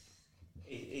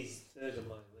 He's third on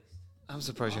my list. I'm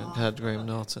surprised you had Graham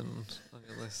Norton on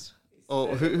your list.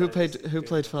 Oh, who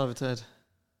played Father Ted?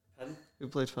 Pardon? Who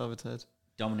played Father Ted?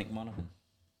 Dominic Monaghan.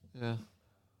 Yeah.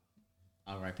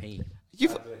 R.I.P.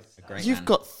 You've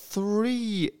got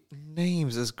 3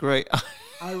 names as great.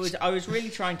 I was really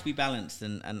trying to be balanced,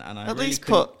 and I at really least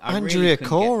put Andrea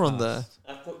Corr on there.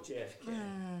 I put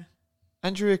JFK.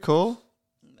 Andrea Corr,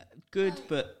 good,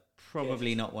 but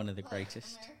probably not one of the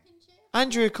greatest.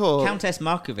 Andrea Corr. Countess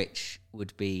Markovic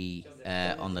would be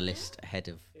on the list ahead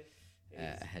of.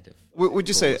 Would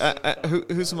you say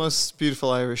who's the most beautiful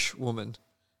Irish woman?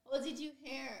 Well, did you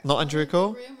hear? Not Andrea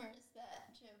Corr.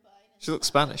 She looks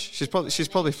Spanish. She's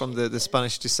probably from the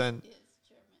Spanish descent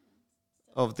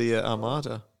of the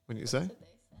Armada. Wouldn't you say?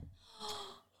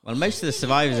 Well, most of the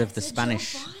survivors of the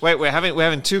Spanish. Wait, we're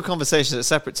having 2 conversations at a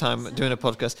separate time doing a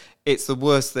podcast. It's the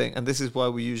worst thing, and this is why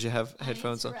we usually have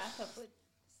headphones on.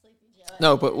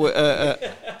 No, but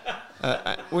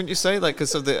wouldn't you say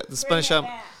because of the Spanish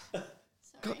Armada?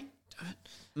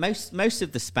 Most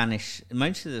of the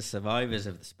survivors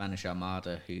of the Spanish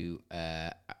Armada who,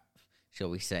 shall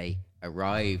we say,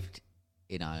 arrived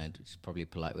in Ireland, which is probably a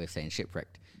polite way of saying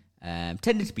shipwrecked,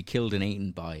 tended to be killed and eaten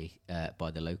by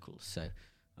the locals. So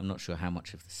I'm not sure how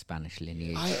much of the Spanish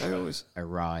lineage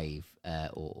arrive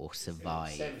or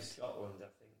survive. Same as Scotland, I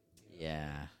think.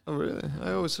 Yeah. Oh really?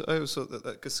 I always thought that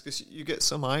because you get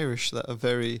some Irish that are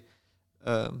very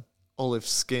olive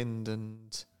skinned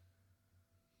and.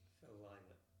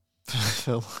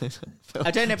 Phil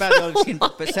I don't know about the olive skin,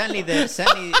 but certainly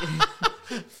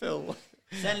Phil.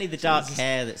 Certainly the dark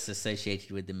hair that's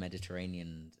associated with the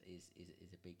Mediterranean is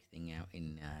a big thing out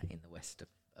in the west of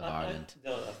Ireland.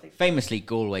 Famously,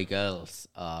 Galway girls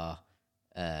are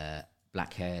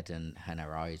black-haired and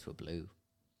her eyes were blue.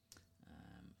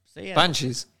 So yeah,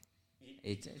 Banshees.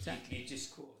 Exactly. You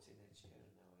just quoted it.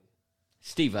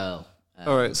 Steve Earle.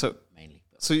 All right, so mainly.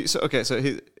 So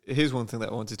here's one thing that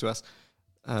I wanted to ask.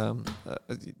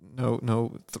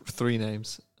 Three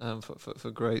names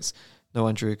for greats. No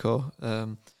Andrea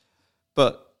Corr.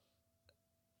 But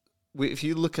if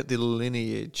you look at the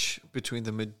lineage between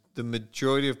the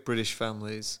majority of British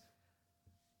families,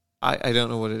 I don't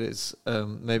know what it is.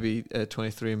 Maybe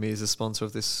 23andMe is a sponsor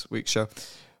of this week's show.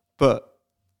 But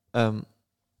Oh,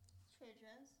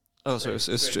 so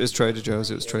it's Trader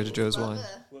Joe's. It was Trader Joe's wine.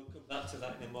 We'll come back to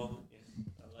that in a moment. Yeah.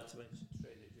 I'd like to mention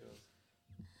Trader Joe's.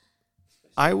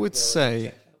 I would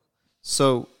say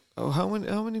so. How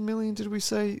many million did we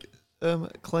say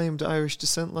claimed Irish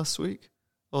descent last week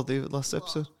or the last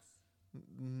episode?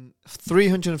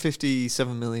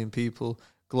 357 million people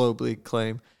globally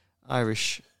claim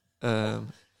Irish,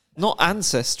 not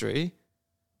ancestry,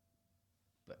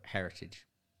 but heritage.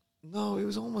 No, it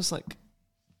was almost like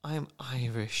I am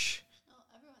Irish.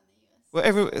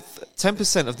 Everyone in the US. Well,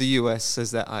 10% of the US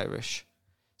says they're Irish,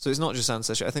 so it's not just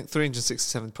ancestry. I think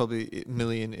 367 probably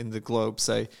million in the globe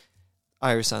say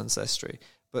Irish ancestry,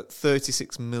 but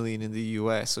 36 million in the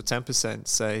US, so 10%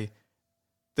 say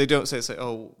they don't say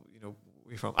oh,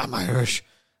 where you from? I'm Irish.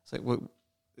 It's like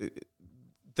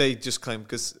they just claim,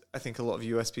 because I think a lot of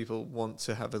US people want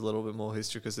to have a little bit more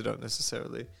history because they don't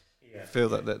necessarily feel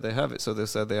that they have it, so they'll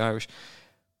say they're Irish.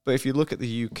 But if you look at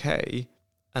the UK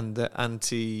and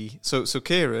the so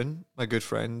Kieran, my good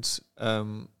friend,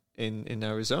 in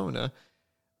Arizona,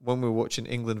 when we were watching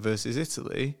England versus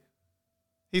Italy,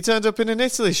 he turned up in an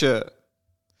Italy shirt.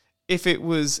 If it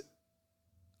was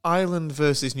Ireland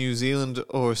versus New Zealand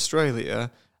or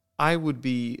Australia, I would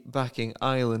be backing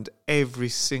Ireland every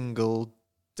single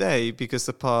day because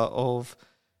they're part of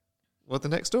the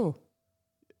next door.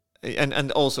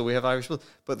 And also we have Irish blood.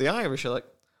 But the Irish are like,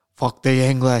 fuck the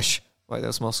English. Right,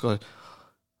 that's more Scottish.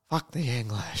 Fuck the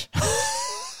English.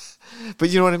 But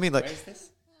you know what I mean? Like, where is this?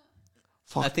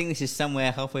 I think this is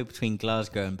somewhere halfway between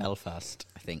Glasgow and Belfast,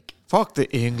 I think. Fuck the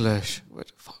English.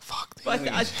 Fuck the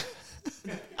English.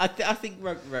 I think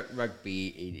rugby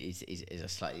is a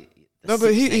slightly... No,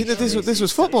 but this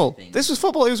was football. This was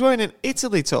football. He was wearing an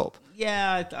Italy top.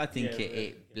 Yeah, I think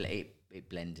it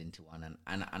blends into one,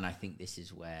 and I think this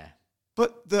is where.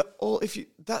 But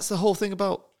that's the whole thing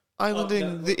about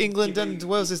islanding the England and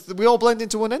Wales is that we all blend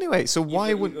into one anyway. So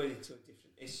why would you go into a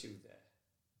different issue there?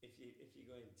 If you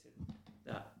go into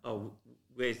that,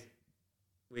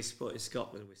 we're supporting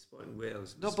Scotland, we're supporting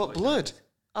Wales. No, but blood.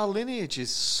 Our lineage is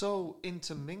so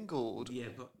intermingled. Yeah,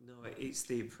 but no, it's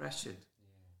the oppression.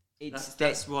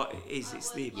 That's what it is.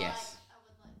 It's the yes. I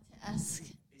would like to ask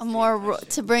more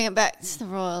to bring it back to the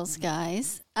Royals,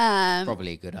 guys.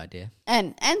 Probably a good idea.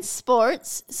 And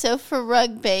sports. So for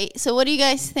rugby, so what do you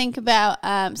guys think about?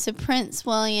 So Prince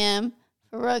William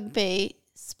for rugby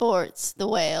sports, the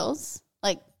Wales,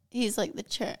 like he's like the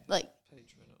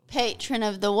patron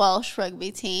of the Welsh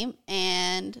rugby team,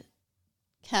 and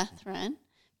Catherine.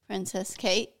 Princess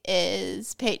Kate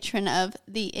is patron of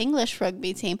the English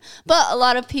rugby team. But a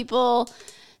lot of people,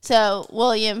 so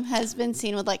William has been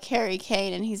seen with like Harry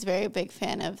Kane, and he's a very big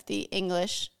fan of the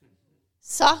English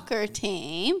soccer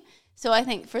team. So I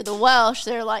think for the Welsh,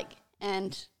 they're like,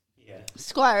 and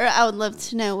Squire, I would love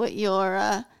to know what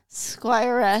your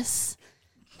Squiress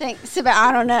thinks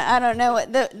about. I don't know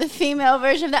what the female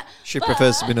version of that. She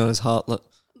prefers to be known as Heartlet.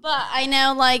 But I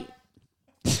know, like,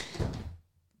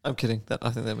 I'm kidding.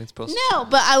 I think that means prostitute. No,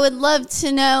 but I would love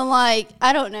to know, like,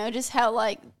 I don't know, just how,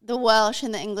 like, the Welsh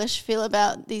and the English feel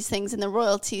about these things, and the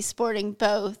royalty sporting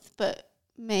both, but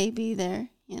maybe they're,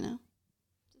 The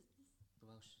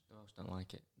Welsh don't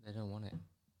like it. They don't want it.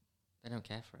 They don't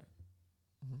care for it.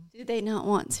 Mm-hmm. Do they not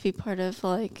want to be part of,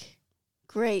 like,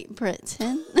 Great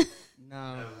Britain?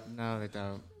 No, they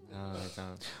don't. No, they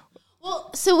don't.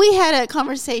 Well, so we had a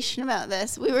conversation about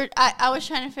this. I was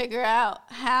trying to figure out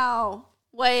how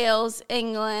Wales,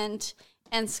 England,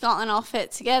 and Scotland all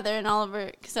fit together, and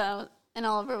Oliver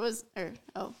was,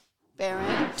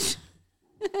 Baron.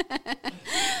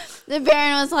 The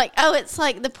Baron was like, oh, it's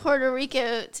like the Puerto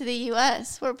Rico to the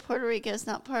U.S., where Puerto Rico is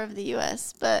not part of the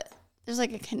U.S., but there's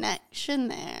like a connection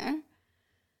there.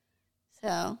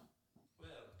 So. Well,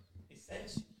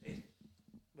 essentially,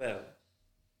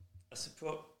 I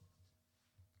support.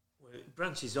 Well, it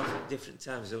branches off at different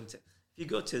times, don't it? If you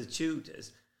go to the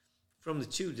Tudors, from the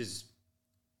Tudors,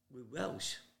 we're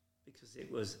Welsh, because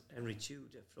it was Henry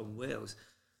Tudor from Wales.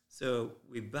 So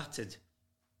we battered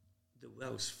the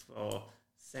Welsh for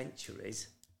centuries,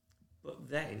 but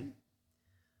then,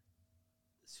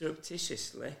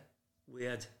 surreptitiously, we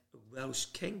had a Welsh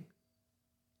king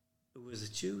who was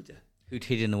a Tudor. Who'd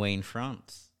hidden away in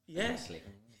France. Yeah. Obviously.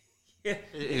 Yeah.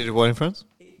 He did what in France?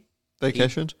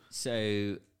 Vacationed?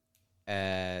 So,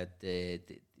 the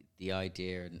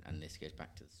idea, and this goes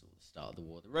back to the sort of start of the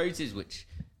War of the Roses, which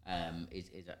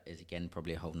is again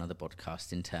probably a whole nother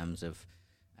podcast in terms of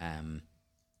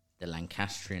the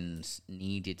Lancastrians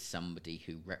needed somebody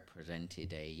who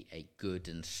represented a good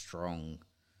and strong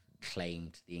claim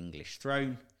to the English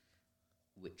throne,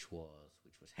 which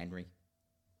was Henry.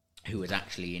 who was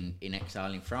actually in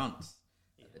exile in France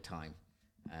at the time,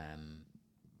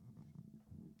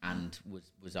 and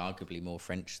was arguably more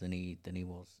French than he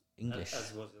was English.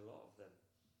 As was a lot of them.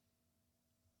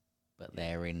 But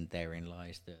therein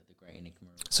lies the great enigma.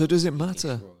 So does it English matter?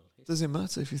 royal history. Does it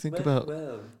matter if you think Well, about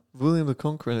well, William the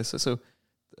Conqueror? So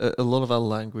a lot of our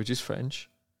language is French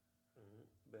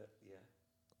but yeah.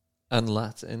 and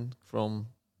Latin from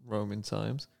Roman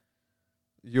times.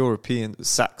 European,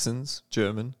 Saxons,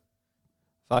 German,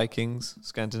 Vikings,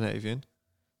 Scandinavian.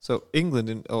 So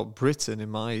England or Britain, in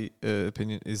my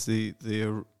opinion, is the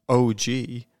OG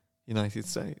United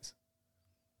States.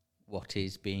 What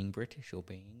is being British or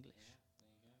being English?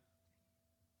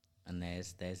 And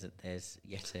there's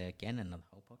yet again another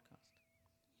whole podcast.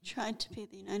 Tried to be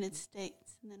the United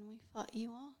States, and then we fought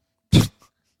you off.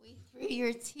 We threw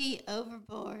your tea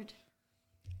overboard.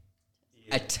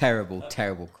 A terrible,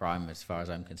 terrible crime as far as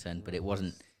I'm concerned, but it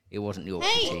wasn't Yorkshire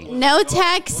Hey, tea. no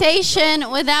taxation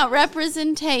without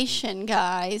representation,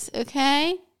 guys.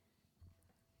 Okay.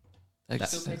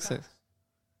 Excellent.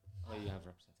 Oh, you have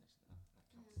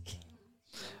representation.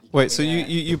 Wait, so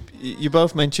you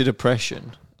both mentioned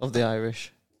oppression of the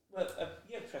Irish. Well,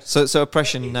 yeah, So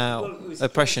oppression It- now, well, it was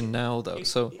oppression crazy. now though.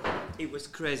 So It was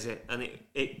crazy, and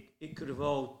it could have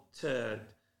all turned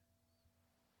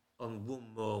on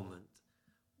one moment.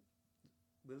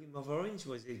 William of Orange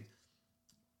was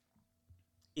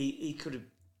he could have.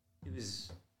 It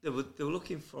was they were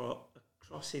looking for a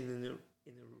crossing in a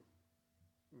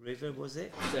river, was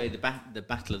it? So the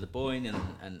Battle of the Boyne,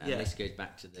 and Yeah. this goes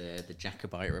back to the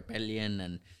Jacobite rebellion,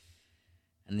 and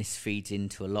this feeds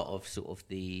into a lot of sort of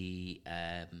the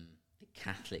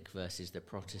Catholic versus the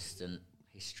Protestant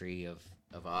history of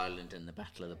Ireland and the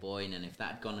Battle of the Boyne. And if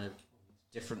that had gone a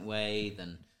different way,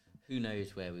 then who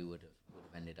knows where we would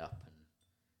have ended up,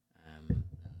 and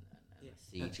Yeah. the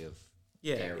siege of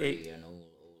Yeah, Derry and all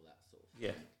that sort of.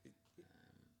 Yeah,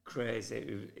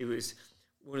 crazy. It was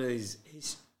one of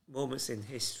these moments in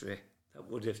history that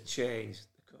would have changed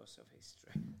the course of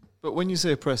history. but when you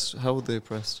say oppressed, how were they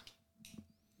oppressed?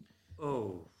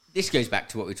 Oh, This goes back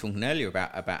to what we were talking earlier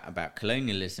about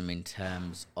colonialism in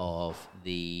terms of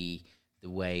the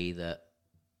way that,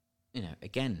 you know,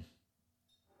 again,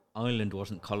 Ireland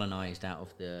wasn't colonized out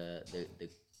of the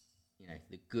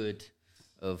good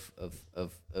of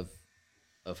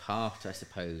heart, I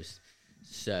suppose.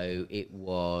 So it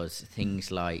was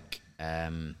things like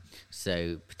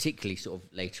so particularly sort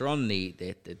of later on the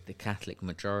Catholic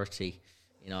majority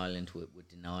in Ireland were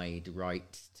denied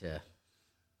right to,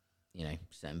 you know,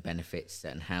 certain benefits,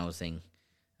 certain housing.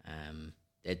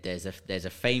 There's a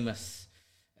famous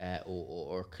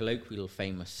or a colloquial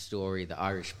famous story that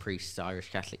Irish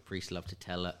Catholic priests love to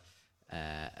tell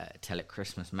at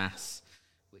Christmas Mass,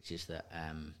 which is that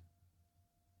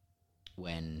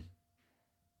when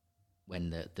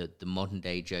the modern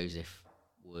day Joseph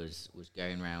was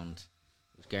going around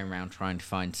trying to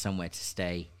find somewhere to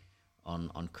stay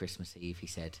on Christmas Eve, he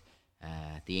said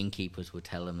the innkeepers would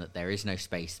tell him that there is no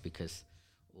space because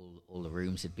all the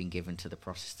rooms had been given to the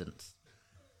Protestants.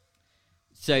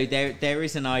 So there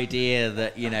is an idea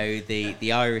that, you know,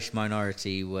 the Irish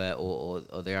minority were or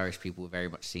the Irish people were very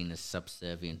much seen as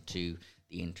subservient to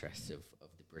the interests of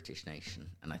the British nation,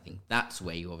 and I think that's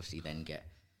where you obviously then get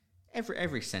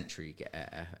every century you get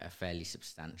a fairly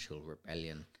substantial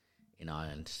rebellion in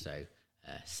Ireland. So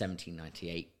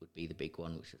 1798 would be the big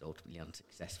one, which was ultimately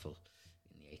unsuccessful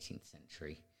in the 18th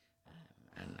century,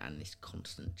 and this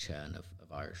constant churn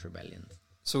of Irish rebellions.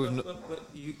 So we've but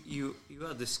you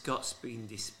had the Scots being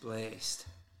displaced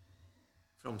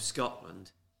from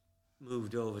Scotland,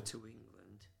 moved over to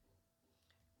England,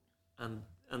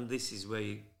 and this is where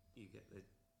you get the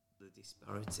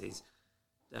disparities.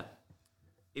 That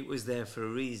it was there for a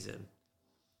reason,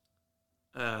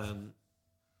 and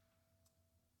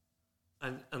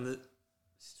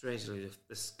strangely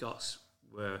the Scots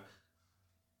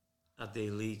had the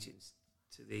allegiance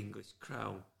to the English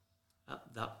crown at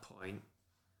that point.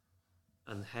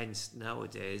 And hence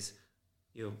nowadays,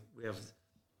 we have,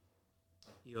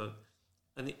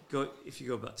 and if you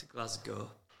go back to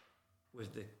Glasgow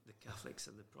with the Catholics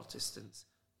and the Protestants,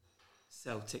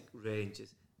 Celtic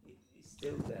Rangers, it's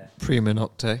still there. Prima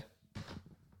Nocte.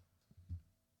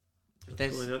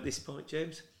 Going at this point,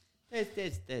 James.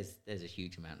 There's a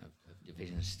huge amount of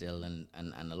division still, and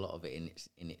a lot of it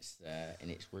in its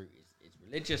root is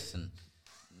religious and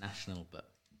national, but.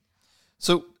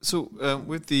 So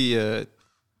with the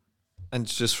and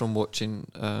just from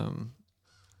watching,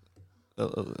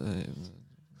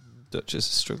 Duchess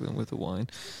is struggling with the wine.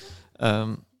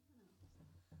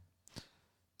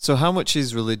 So how much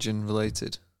is religion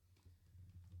related?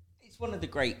 It's one of the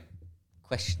great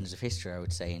questions of history, I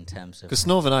would say, in terms of Because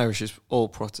Northern Irish is all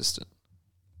Protestant.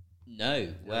 no.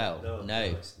 Well, no.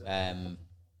 it's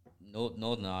not.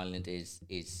 Northern Ireland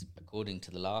is according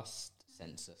to the last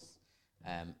census,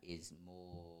 is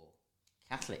more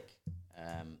Catholic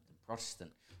than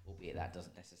Protestant, albeit that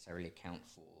doesn't necessarily account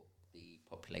for the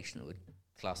population that would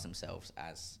class themselves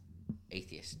as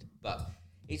atheist. But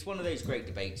it's one of those great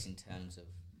debates in terms of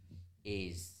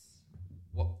is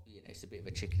what, it's a bit of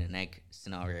a chicken and egg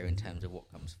scenario in terms of what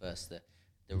comes first,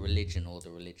 the religion or the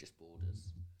religious borders.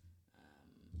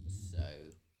 So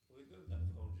We go back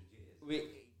 400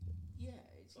 years. yeah,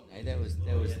 it's,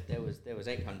 there was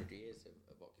 800 years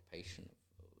of occupation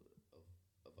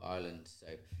of Ireland. So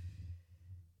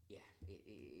yeah,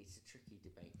 it's a tricky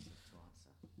debate to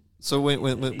answer. So when it's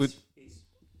one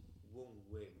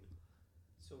whim,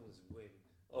 someone's whim.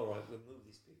 All right, we'll move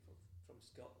these people from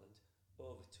Scotland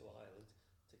over to Ireland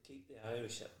to keep the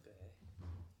Irish at bay,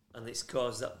 and it's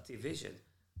caused that division,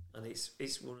 and it's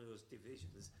one of those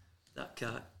divisions that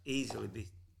can't easily be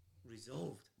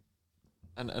resolved.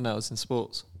 and now it's in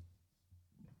sports.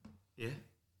 Yeah.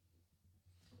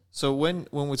 So when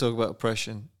we talk about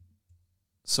oppression,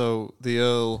 so the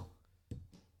Earl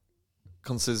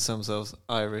considers themselves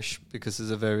Irish because there's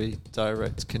a very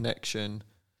direct connection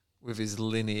with his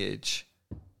lineage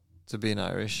to being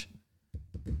Irish.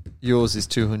 Yours is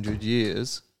 200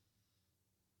 years.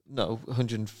 No,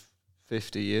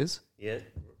 150 years. Yeah.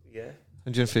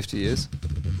 150 years.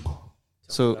 Talking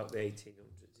So- about the 1800s.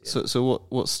 Yeah. So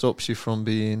what stops you from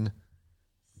being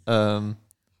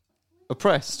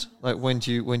oppressed? Like when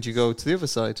do you go to the other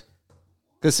side?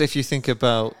 Because if you think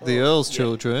about the Earl's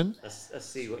children, I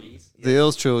see what you. the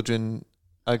Earl's children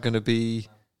are going to be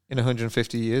in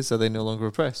 150 years. Are they no longer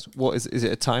oppressed? What is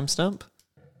it? A timestamp?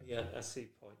 Yeah, I see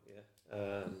point.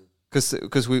 Yeah.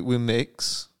 Because we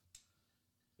mix.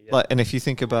 Yeah. Like, and if you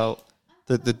think about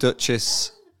the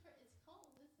Duchess,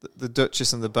 the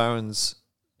Duchess and the Baron's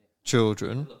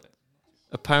children,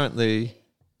 apparently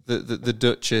the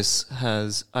Duchess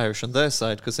has Irish on their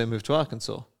side because they moved to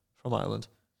Arkansas from Ireland.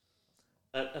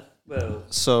 Well,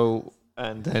 So,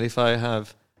 and then if I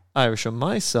have Irish on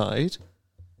my side,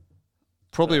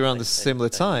 probably Well, around the similar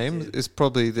they time do. is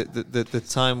probably the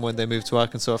time when they moved to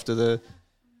Arkansas after the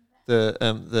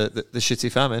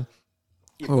shitty famine.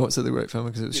 Or what's it, the Great Famine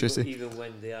because it was yeah, but shitty. even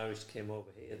when the Irish came over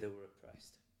here, they were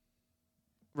oppressed.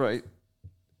 Right.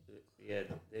 Yeah,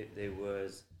 they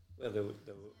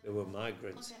were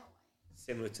migrants,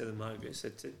 similar to the migrants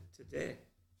of today.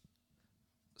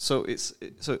 So it's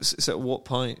at what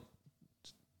point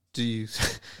do you,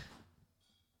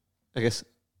 I guess,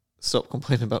 stop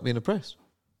complaining about being oppressed?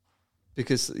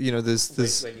 Because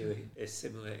there's When you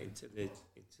assimilate into the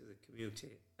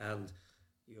community and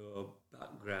your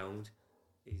background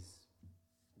is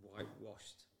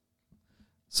whitewashed.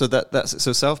 so that's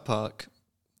so South Park.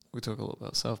 We talk a lot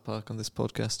about South Park on this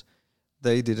podcast.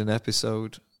 They did an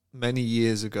episode many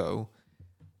years ago,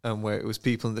 where it was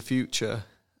people in the future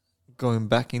going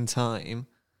back in time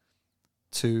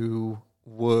to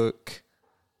work.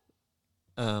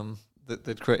 That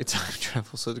they'd created time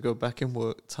travel, so to go back in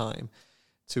work time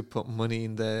to put money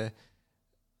in their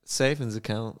savings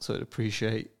account so it'd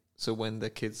appreciate. So when their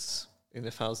kids in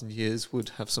 1,000 years would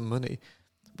have some money,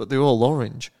 but they're all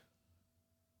orange.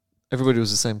 Everybody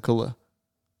was the same color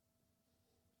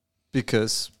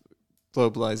because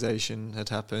globalization had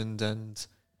happened and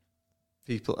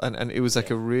people and it was like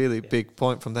a really big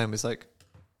point from them. It's like,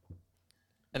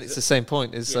 and it's the same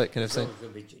point. It's like kind of saying There's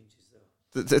always gonna be changes,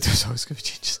 though. there's always going to be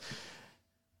changes.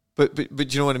 But do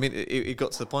you know what I mean? It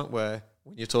got to the point where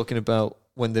when you're talking about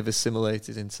when they've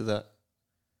assimilated into that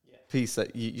Yeah. piece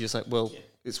that you're just like, well, Yeah.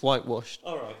 it's whitewashed.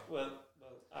 All right. Well,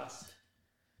 ask.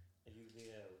 Are you the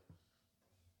Earl?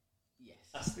 Yes.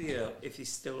 Ask the Earl if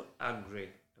he's still angry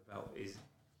about his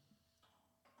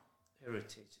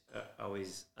heritage, how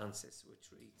his ancestors were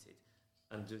treated,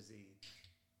 and does he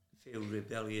feel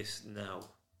rebellious now?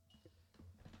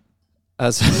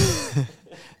 As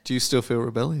do you still feel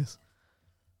rebellious?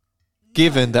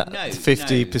 Given that No,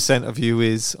 50% of you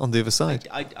is on the other side.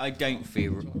 I don't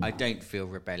feel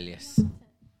rebellious.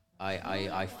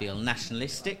 I feel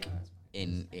nationalistic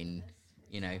in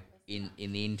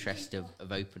the interest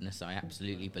of openness. I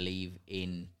absolutely believe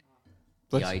in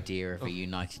Bless the you. idea of a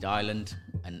united Ireland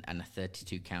and a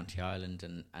 32 county Ireland,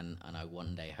 and I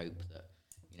one day hope that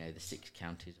the 6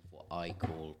 counties of what I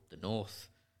call the North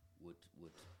would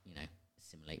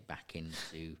assimilate back into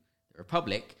the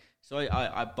Republic. So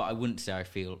but I wouldn't say I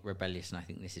feel rebellious, and I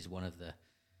think this is one of the,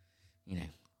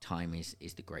 time is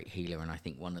the great healer, and I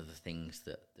think one of the things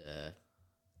that the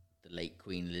late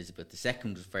Queen Elizabeth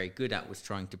II was very good at was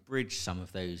trying to bridge some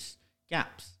of those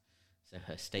gaps. So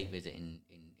her state visit in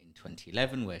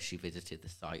 2011, where she visited the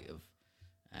site of,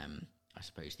 I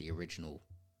suppose, the original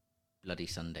Bloody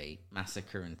Sunday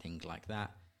massacre and things like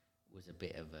that, was a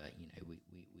bit of a, we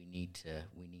need to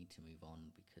move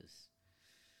on, because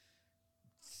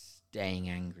staying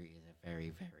angry is a very,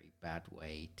 very bad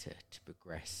way to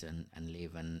progress and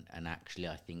live. And actually,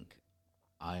 I think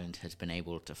Ireland has been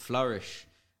able to flourish,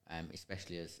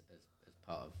 especially as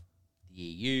part of the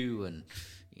EU, and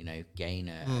gain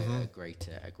a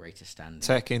greater standing.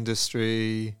 Tech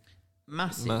industry,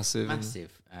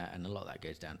 massive, and a lot of that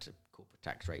goes down to corporate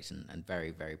tax rates and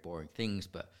very, very boring things.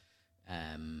 But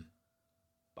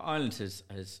Ireland has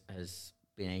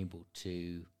been able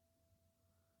to.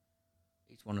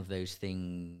 It's one of those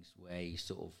things where you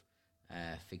sort of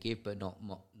forgive but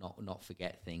not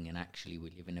forget thing. And actually, we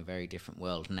live in a very different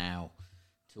world now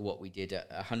to what we did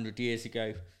 100 years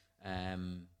ago.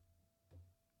 And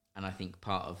I think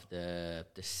part of the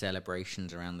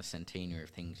celebrations around the centenary of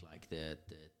things like the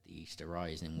Easter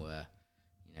Rising were,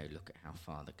 look at how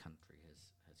far the country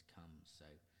has come. So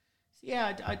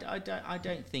yeah, I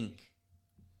don't think.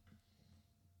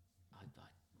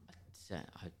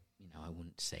 I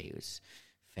wouldn't say it was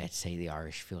fair to say the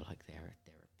Irish feel like they're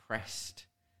oppressed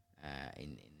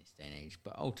in this day and age.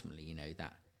 But ultimately,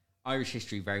 that Irish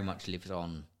history very much lives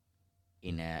on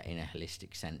in a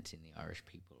holistic sense in the Irish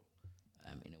people,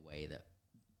 in a way that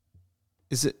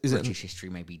British history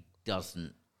maybe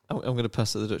doesn't. I'm going to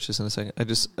pass to the Duchess in a second. I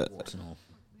just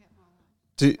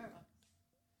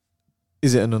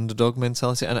is it an underdog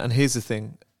mentality? And here's the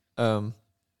thing,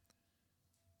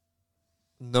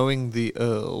 knowing the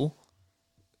Earl,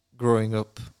 growing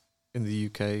up in the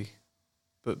UK,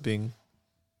 but being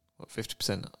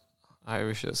 50%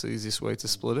 Irish, that's the easiest way to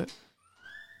split it.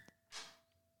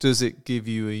 Does it give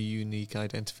you a unique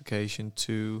identification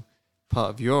to part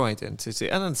of your identity?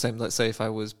 And then the same, let's say if I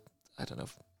was, I don't know,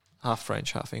 half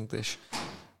French, half English,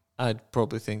 I'd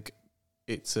probably think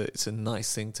it's a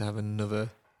nice thing to have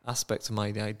another aspect of my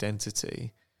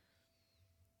identity.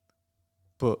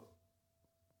 But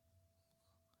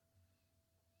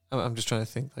I'm just trying to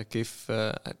think, like, if,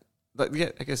 I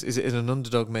guess, is it an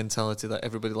underdog mentality that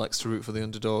everybody likes to root for the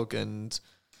underdog? And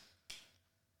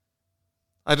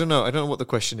I don't know what the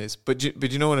question is, but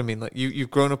you know what I mean? Like,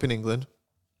 you've grown up in England.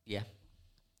 Yeah.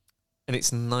 And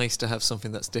it's nice to have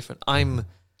something that's different.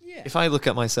 If I look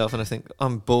at myself and I think,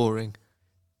 I'm boring,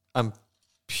 I'm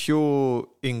pure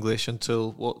English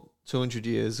until, 200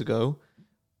 years ago,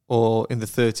 or in the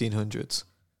 1300s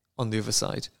on the other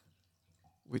side,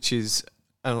 which is...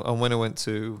 And when I went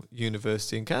to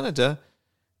university in Canada,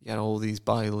 you had all these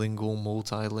bilingual,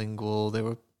 multilingual. They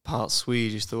were part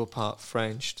Swedish, they were part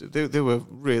French. They were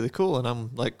really cool. And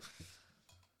I'm like,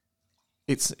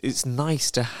 it's nice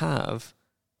to have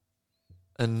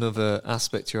another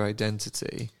aspect to your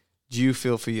identity. Do you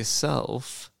feel for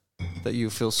yourself that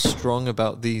you feel strong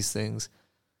about these things,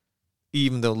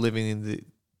 even though living in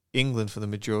England for the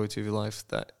majority of your life,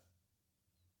 that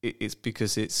it's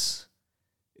because it's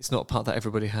not a part that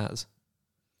everybody has?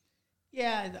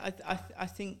 Yeah, I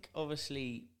think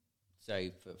obviously. So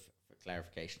for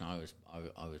clarification, I was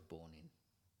born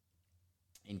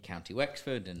in County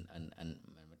Wexford, and my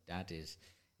dad is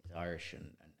Irish and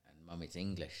mum is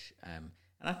English. And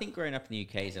I think growing up in the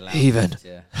UK has allowed me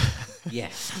to,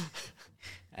 yes,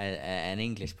 an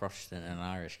English Protestant and an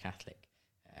Irish Catholic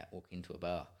walk into a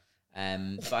bar.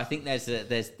 But I think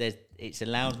it's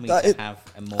allowed me to have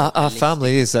a more. Our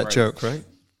family is that approach. joke, right?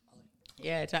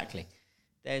 Yeah, exactly.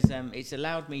 It's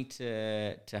allowed me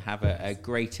to have a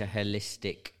greater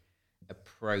holistic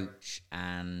approach,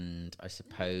 and I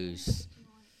suppose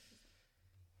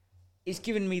it's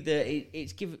given me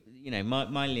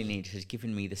my lineage has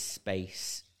given me the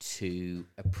space to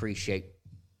appreciate.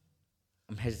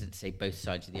 I'm hesitant to say both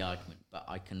sides of the argument, but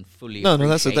I can fully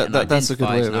appreciate that's a good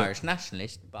way as of an it. Irish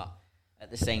nationalist, but at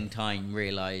the same time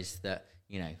realise that,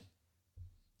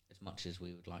 as much as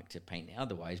we would like to paint it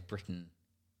otherwise, Britain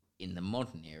in the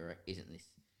modern era isn't this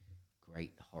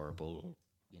great, horrible,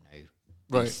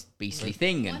 beastly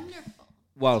thing. And Wonderful.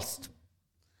 whilst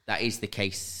that is the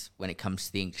case when it comes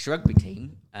to the English rugby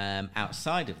team,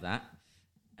 outside of that,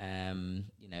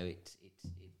 it's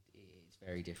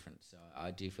very different. So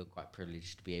I do feel quite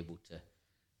privileged to be able to,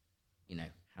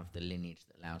 have the lineage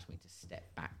that allows me to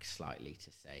step back slightly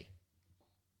to say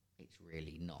it's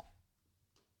really not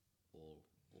all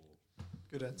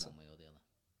Good answer. one way or the other.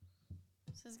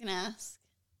 So I was going to ask,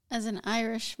 as an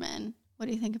Irishman, what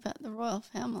do you think about the royal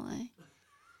family?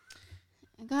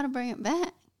 I got to bring it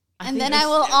back. And then I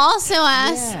will also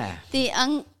ask the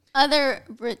other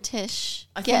British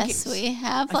guests we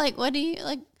have, what do you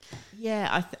like?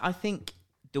 Yeah, I think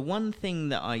the one thing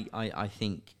that I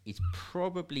think is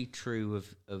probably true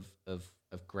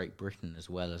of Great Britain as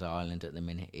well as Ireland at the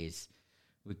minute is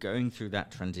we're going through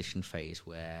that transition phase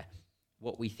where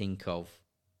what we think of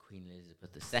Queen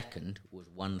Elizabeth II was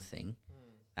one thing.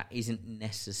 That isn't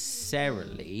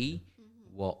necessarily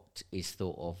what is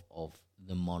thought of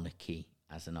the monarchy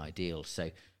as an ideal.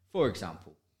 So, for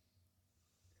example,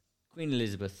 Queen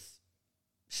Elizabeth's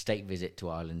state visit to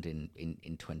Ireland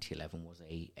in 2011 was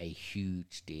a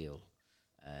huge deal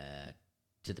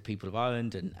to the people of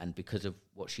Ireland, and because of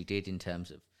what she did in terms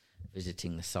of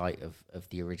visiting the site of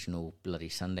the original Bloody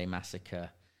Sunday massacre,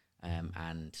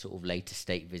 and sort of later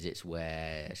state visits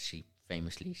where she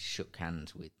famously shook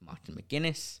hands with Martin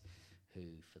McGuinness, who,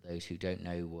 for those who don't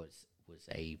know, was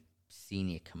a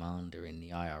senior commander in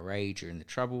the IRA during the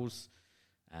Troubles,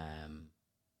 and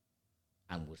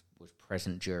was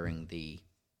present during the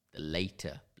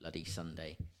later Bloody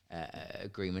Sunday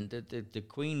agreement. The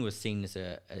Queen was seen as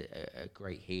a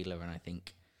great healer, and I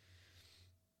think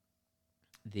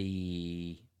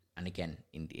and again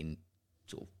in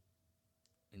sort of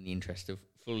in the interest of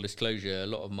full disclosure, a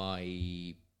lot of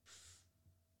my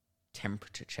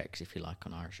temperature checks, if you like,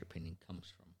 on Irish opinion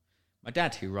comes from my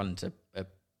dad, who runs a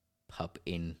pub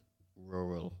in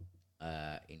rural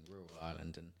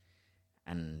Ireland,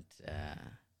 and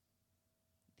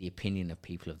the opinion of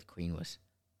people of the Queen was,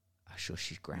 "I'm sure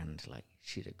she's grand. Like,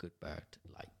 she's a good bird.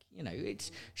 Like, you know,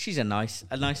 she's a nice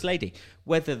lady."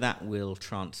 Whether that will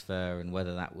transfer and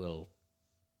whether that will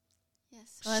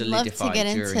I'd love to solidify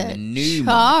get during the into new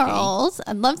Charles. monarchy.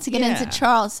 I'd love to get into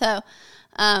Charles. So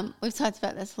we've talked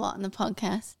about this a lot in the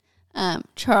podcast.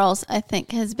 Charles, I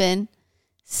think, has been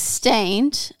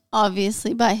stained,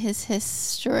 obviously, by his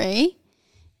history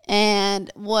and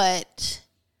I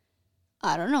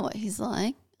don't know what he's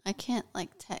like. I can't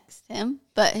text him,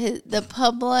 but the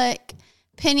public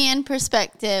opinion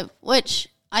perspective, which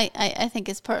I think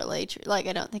is partly true. Like,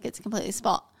 I don't think it's completely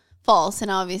false,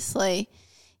 and obviously,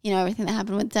 you know, everything that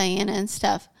happened with Diana and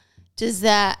stuff. Does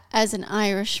that, as an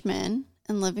Irishman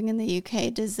and living in the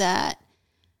UK, does that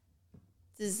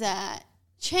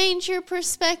change your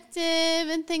perspective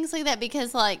and things like that?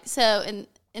 Because so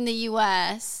in the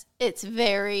US, it's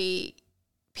very,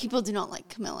 people do not like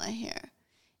Camilla here.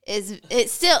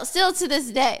 It's still to this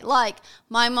day. Like,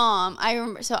 my mom, I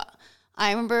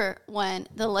remember when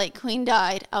the late Queen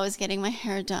died, I was getting my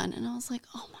hair done, and I was like,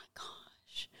 oh my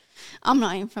gosh. I'm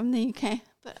not even from the UK,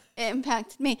 but it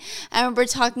impacted me. I remember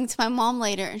talking to my mom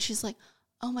later, and she's like,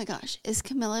 oh my gosh, is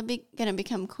Camilla going to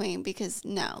become queen? Because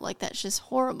no, that's just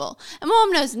horrible. And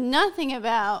Mom knows nothing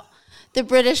about the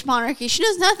British monarchy. She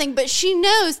knows nothing, but she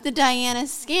knows the Diana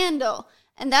scandal.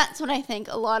 And that's what I think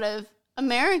a lot of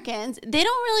Americans, they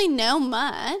don't really know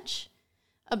much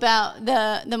about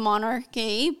the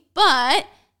monarchy, but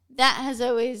that has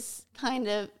always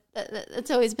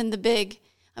that's always been the big,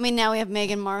 I mean, now we have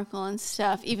Meghan Markle and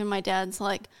stuff. Even my dad's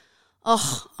like,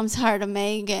 oh, I'm tired of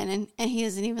Meghan, and he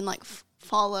doesn't even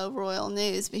follow royal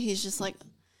news, but he's just like,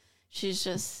 she's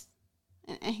just,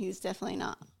 and he's definitely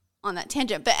not on that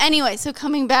tangent. But anyway, so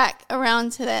coming back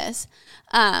around to this,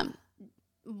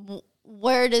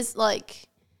 where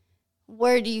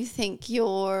do you think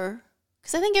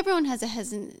because I think everyone has a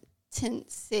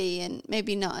hesitancy, and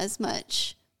maybe not as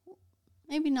much,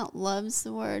 maybe not loves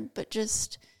the word, but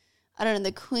just, I don't know,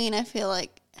 the Queen, I feel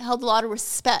like, held a lot of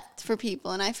respect for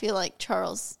people, and I feel like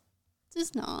Charles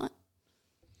does not,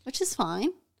 which is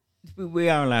fine. We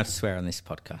are allowed to swear on this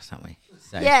podcast, aren't we?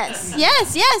 So. Yes,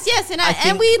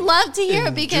 and we love to hear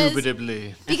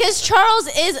it because Charles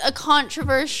is a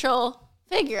controversial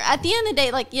figure. At the end of the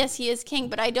day, yes, he is king,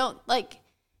 but I don't,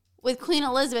 with Queen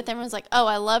Elizabeth, everyone's like, oh,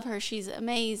 I love her, she's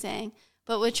amazing.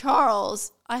 But with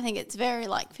Charles, I think it's very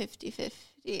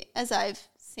 50-50, as I've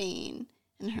seen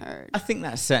and heard. I think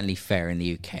that's certainly fair in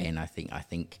the UK, and I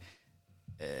think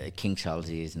King Charles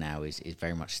is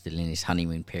very much still in his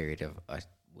honeymoon period of, I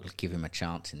will give him a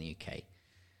chance in the UK.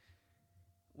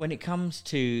 When it comes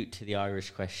to the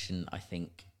Irish question, I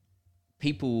think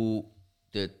people,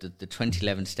 the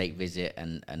 2011 state visit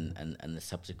and the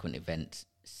subsequent events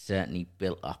certainly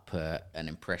built up an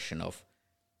impression of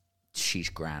she's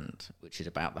grand, which is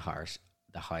about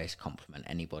the highest compliment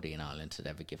anybody in Ireland had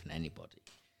ever given anybody.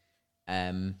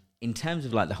 In terms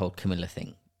of the whole Camilla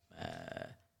thing,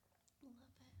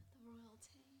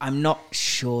 I'm not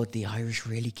sure the Irish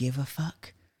really give a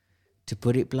fuck, to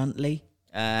put it bluntly.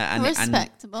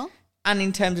 Respectable. And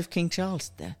in terms of King Charles,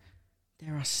 there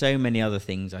are so many other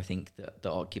things, I think, that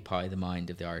occupy the mind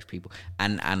of the Irish people.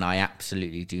 And I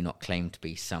absolutely do not claim to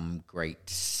be some great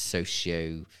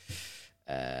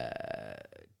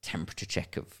temperature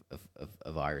check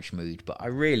of Irish mood, but I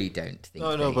really don't think.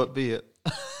 No, but be it.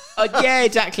 Yeah,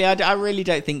 exactly. I really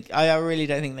don't think. I really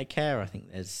don't think they care. I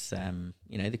think there's,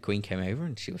 the Queen came over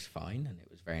and she was fine, and it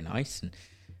was very nice,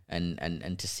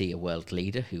 and to see a world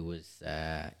leader who was,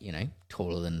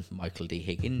 taller than Michael D.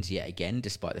 Higgins yet again,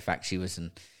 despite the fact she was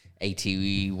an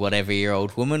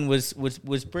 80-whatever-year-old woman, was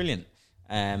brilliant.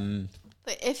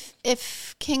 But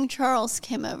if King Charles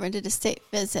came over and did a state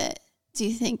visit, do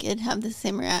you think it'd have the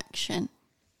same reaction?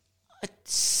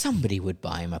 Somebody would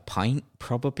buy him a pint,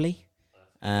 probably.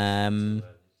 But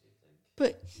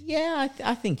yeah,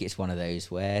 I think it's one of those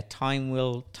where time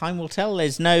will tell.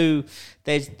 There's no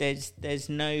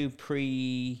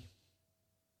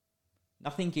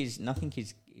nothing is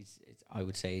I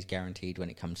would say is guaranteed when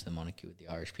it comes to the monarchy with the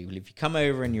Irish people. If you come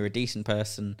over and you're a decent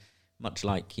person, much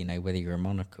like, whether you're a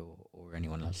monarch or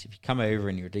anyone else, if you come over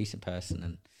and you're a decent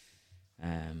person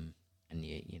and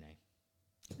you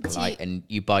polite and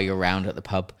you buy your round at the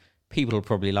pub, people will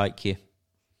probably like you.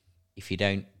 If you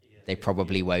don't, they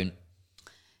probably won't.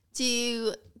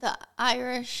 Do the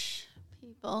Irish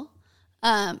people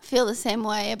feel the same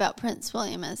way about Prince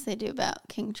William as they do about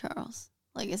King Charles?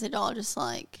 Like, is it all just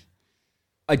like...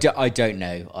 I don't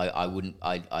know.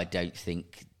 I don't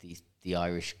think the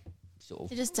Irish sort of...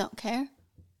 They just don't care?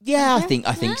 Yeah, I think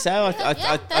so.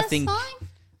 That's fine.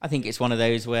 I think it's one of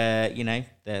those where,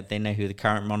 they know who the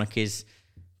current monarch is.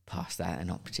 Past that, they're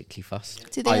not particularly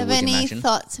fussed. Do they have any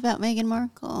thoughts about Meghan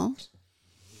Markle?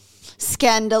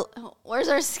 Scandal. Where's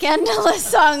our scandalous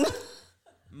song?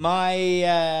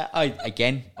 I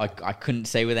couldn't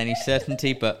say with any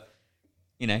certainty, but,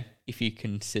 if you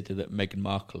consider that Meghan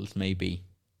Markle's maybe,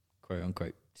 quote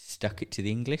unquote, stuck it to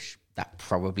the English, that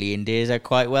probably endears her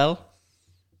quite well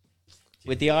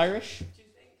with the Irish.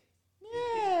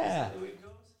 Yeah.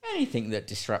 Anything that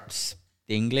disrupts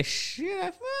the English,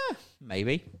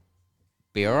 maybe.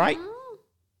 Be all right.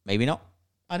 Maybe not.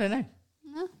 I don't know.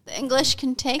 No, the English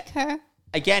can take her.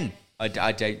 Again, I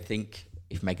don't think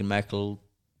if Meghan Markle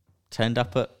turned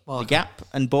up at the Gap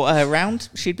and bought her round,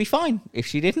 she'd be fine. If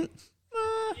she didn't,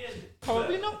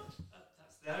 probably not.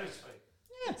 That's the Irish way.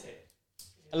 Yeah.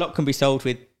 A lot can be sold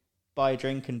with buy a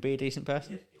drink and be a decent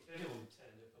person. If anyone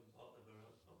turned up and bought them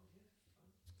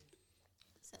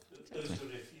around, those who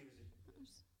refuse.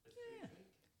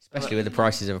 Especially with the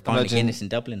prices of a pint of Guinness in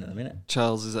Dublin at the minute.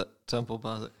 Charles is at Temple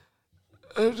Bar.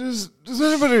 Does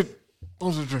anybody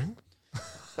want a drink?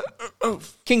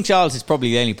 King Charles is probably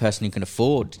the only person who can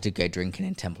afford to go drinking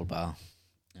in Temple Bar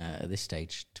at this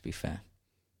stage, to be fair.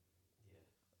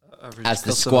 As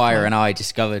the Squire and I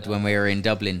discovered when we were in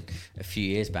Dublin a few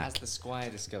years back. As the Squire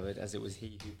discovered, as it was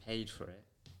he who paid for it.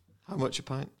 How much a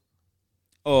pint?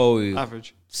 Oh,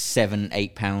 average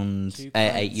 £7-8,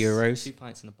 €8. 2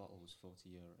 pints in a bottle was €40.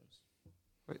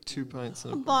 Wait, 2 pints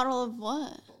in a bottle of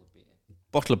what?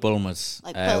 Bottle of Bulmers,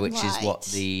 like which is what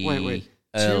the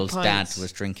Earl's dad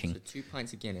was drinking. So 2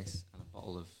 pints of Guinness and a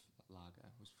bottle of lager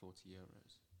was €40.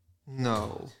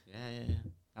 No. Yeah.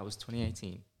 That was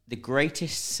 2018. The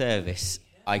greatest service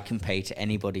I can pay to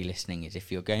anybody listening is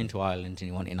if you're going to Ireland and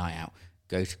you want a night out,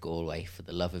 go to Galway for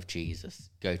the love of Jesus.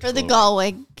 Go to for the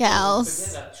Galway gals.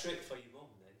 Forget that trick for your mum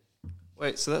then.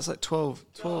 Wait, so that's like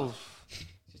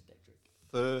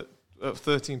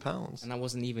 13 pounds. And that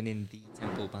wasn't even in the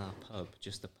Temple Bar pub,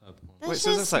 just the pub. Wait,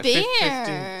 so that's like beer.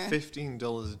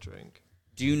 $15 a drink.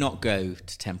 Do not go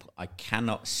to Temple. I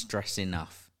cannot stress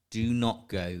enough. Do not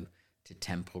go to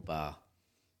Temple Bar.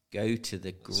 Go to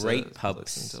the great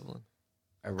pubs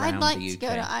around the UK. I'd like to go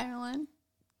to Ireland.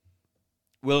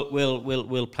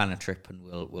 We'll plan a trip and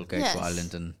we'll go to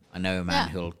Ireland, and I know a man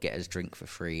who'll get us drink for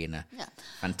free in a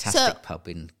fantastic pub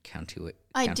in County Wicklow.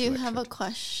 I do have a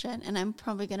question, and I'm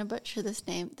probably going to butcher this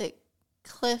name. The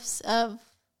Cliffs of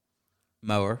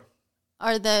Moher.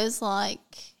 Are those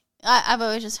like... I've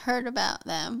always just heard about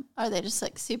them. Are they just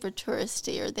like super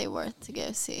touristy, or are they worth to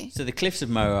go see? So the Cliffs of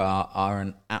Moher are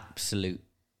an absolute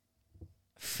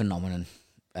phenomenon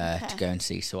to go and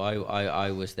see. So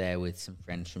I was there with some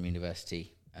friends from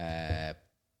university a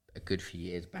good few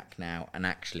years back now, and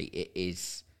actually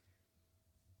it's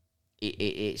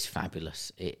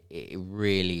fabulous. It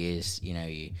really is.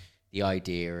 The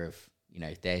idea of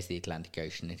there's the Atlantic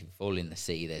Ocean. If you fall in the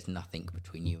sea, there's nothing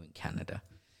between you and Canada.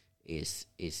 Is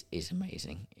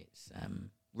amazing. It's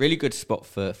really good spot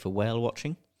for whale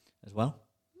watching as well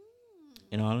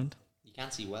in Ireland. You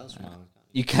can't see whales from Ireland.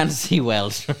 You can see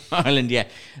whales from Ireland, yeah.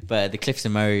 But the Cliffs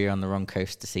of Moher, you're on the wrong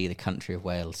coast to see the country of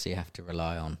Wales, so you have to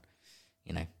rely on,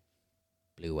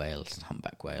 blue whales and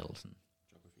humpback whales. And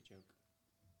geography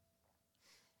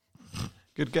joke.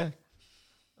 Good guy.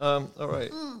 All right.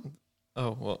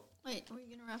 Oh, what? Wait, are we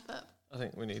going to wrap up? I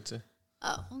think we need to.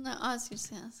 Oh, well, no, I was just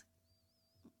going to ask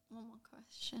one more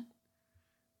question.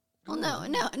 Well,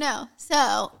 no.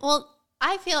 So, well,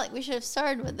 I feel like we should have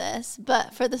started with this,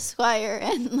 but for the Squire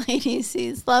and Lady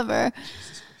C's lover,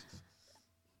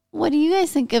 what do you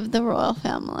guys think of the royal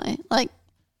family? Like,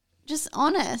 just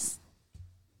honest.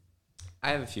 I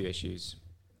have a few issues.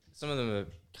 Some of them are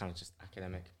kind of just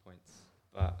academic points,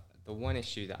 but the one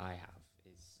issue that I have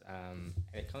is, and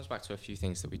it comes back to a few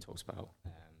things that we talked about.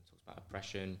 Talked about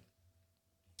oppression.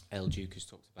 El Duke has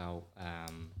talked about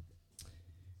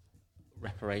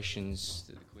reparations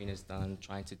that the Queen has done,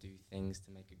 trying to do things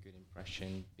to make a good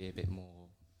impression, be a bit more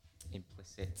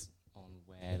implicit on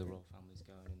where the royal family is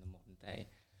going in the modern day.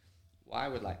 What I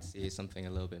would like to see is something a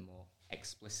little bit more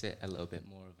explicit, a little bit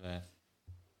more of a...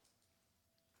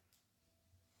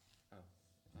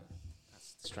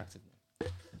 that's distracted me.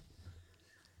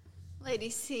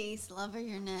 Lady C's lover,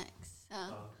 you're next.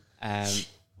 So.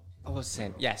 I was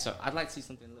saying, yeah, so I'd like to see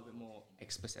something a little bit more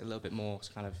explicit, a little bit more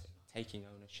kind of taking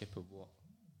ownership of what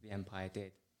the empire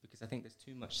did, because I think there's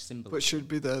too much symbolism. But should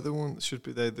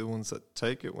they the ones that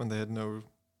take it when they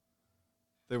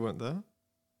they weren't there?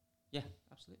 Yeah,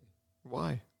 absolutely.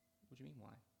 Why? What do you mean, why?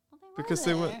 Well, Because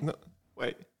they weren't. No,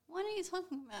 wait. What are you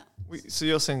talking about? So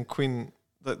you're saying Queen,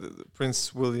 the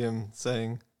Prince William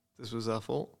saying this was our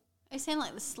fault? Are you saying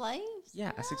like the slaves?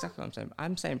 Yeah, that's exactly what I'm saying.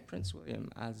 I'm saying Prince William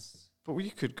as... But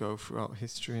you could go throughout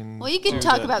history and... Well, you could do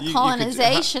talk that. about You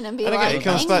colonization and be and like... again, it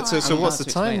comes back to, so I'm what's the about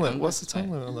to time explain. limit? I'm What's the about to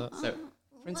time limit on that? So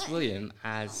Prince William,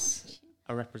 as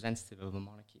a representative of a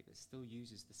monarchy that still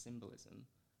uses the symbolism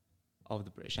of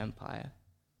the British Empire,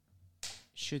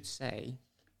 should say,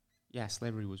 yeah,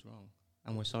 slavery was wrong,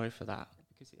 and we're sorry for that,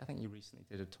 because I think he recently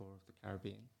did a tour of the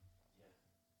Caribbean.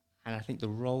 And I think the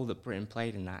role that Britain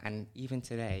played in that, and even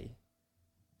today,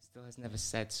 still has never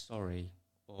said sorry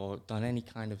or done any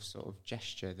kind of sort of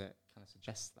gesture that kind of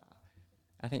suggests that.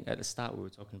 I think at the start we were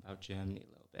talking about Germany a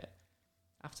little bit.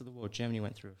 After the war, Germany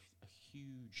went through a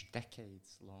huge,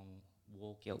 decades-long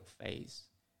war guilt phase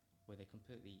where they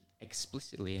completely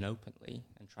explicitly and openly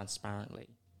and transparently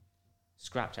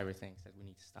scrapped everything, said we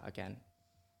need to start again.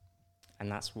 And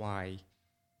that's why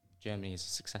Germany is a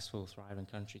successful, thriving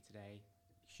country today.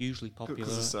 Hugely popular.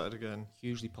 Because it started again.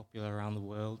 Hugely popular around the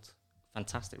world.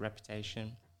 Fantastic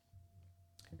reputation.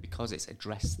 Because it's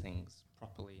addressed things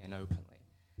properly and openly.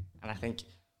 And I think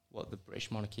what the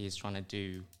British monarchy is trying to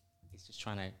do is just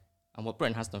trying to, and what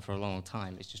Britain has done for a long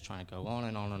time, is just trying to go on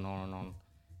and on and on and on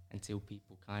until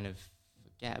people kind of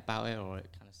forget about it, or it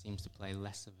kind of seems to play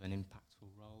less of an impactful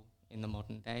role in the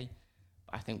modern day.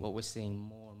 But I think what we're seeing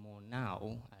more and more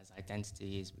now, as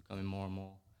identity is becoming more and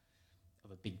more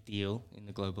of a big deal in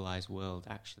the globalized world,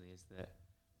 actually, is that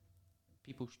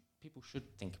people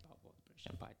should think about what the British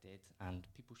Empire did, and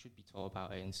people should be taught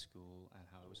about it in school, and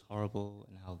how it was horrible,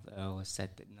 and how the Earl has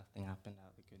said that nothing happened out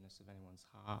of the goodness of anyone's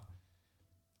heart.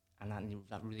 And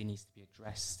that really needs to be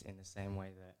addressed in the same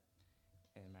way that,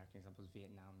 in American examples,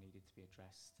 Vietnam needed to be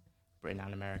addressed. Britain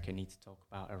and America need to talk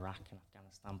about Iraq and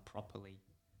Afghanistan properly,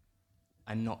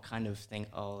 and not kind of think,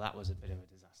 oh, that was a bit of a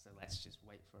disaster, let's just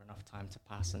wait for enough time to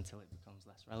pass until it becomes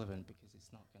less relevant, because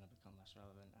it's not going to become less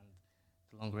relevant. And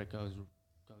the longer it goes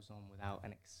on without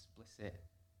an explicit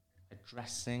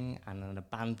addressing and an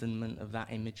abandonment of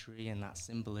that imagery and that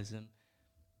symbolism,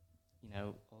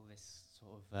 all this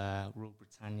sort of Rule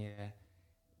Britannia,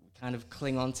 we kind of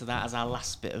cling on to that as our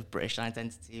last bit of British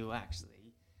identity, well,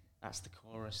 actually, that's the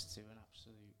chorus to an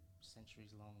absolute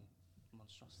centuries-long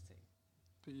monstrosity.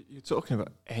 But you're talking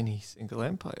about any single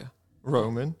empire.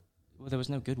 Roman. Well, there was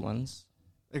no good ones.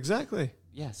 Exactly.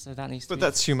 Yeah, so that needs to But be...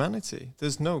 that's humanity.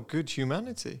 There's no good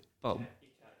humanity. But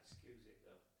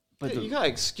You can't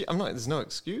excuse. There's no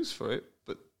excuse for it.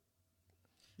 But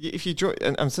if you draw,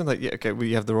 and I'm saying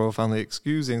we have the royal family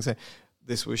excusing, saying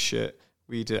this was shit.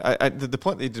 We did. The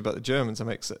point that you did about the Germans, I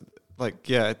make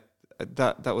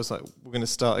that was like, we're going to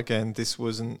start again. This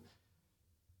wasn't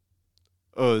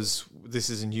us. This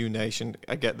is a new nation.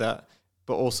 I get that,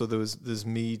 but also there's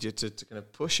media to kind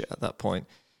of push it at that point.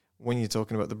 When you're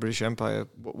talking about the British Empire,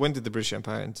 when did the British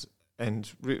Empire end?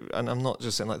 And I'm not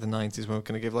just saying like the 90s when we're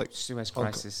going to give like... Suez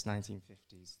Crisis,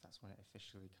 1950s. That's when it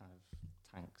officially kind of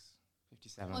tanks.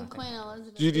 57, When I think. Queen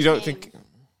Elizabeth You don't became- think...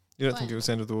 You don't think it was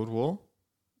the end of the World War?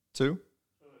 Two?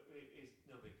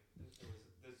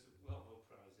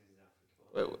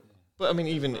 But I mean,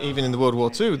 even in the World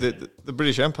War II, the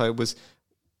British Empire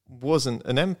wasn't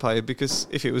an empire, because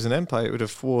if it was an empire, it would have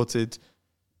thwarted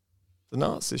the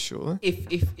Nazis, surely.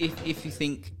 If you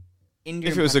think India,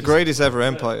 If and it was the Pakistan- greatest ever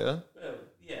empire,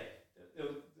 There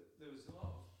was a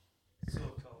lot of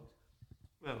so-called...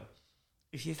 Well,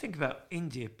 if you think about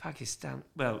India, Pakistan...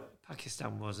 Well,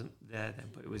 Pakistan wasn't there then,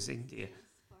 but it was India.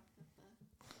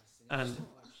 And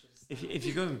if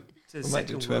you're going to the We might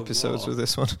do Second 2 World episodes War, with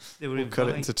this one. they were We'll cut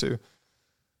it invited. into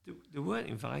 2. They weren't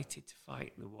invited to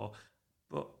fight in the war,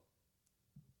 but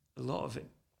a lot of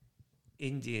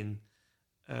Indian,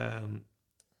 a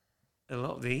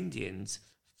lot of the Indians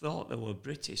thought they were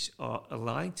British or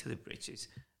aligned to the British,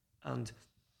 and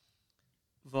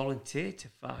volunteered to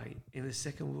fight in the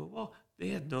Second World War. They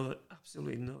had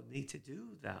absolutely no need to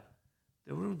do that.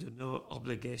 They were under no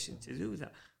obligation to do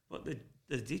that, but they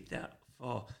did that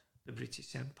for the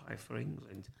British Empire, for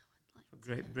England, for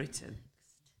Great Britain,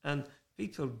 and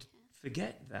people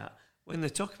forget that when they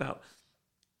talk about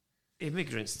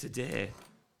immigrants today.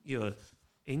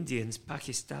 Indians,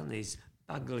 Pakistanis,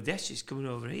 Bangladeshis coming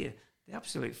over here. They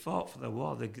absolutely fought for the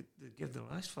war. They give their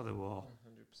lives for the war.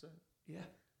 100%. Yeah,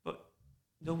 but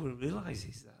no one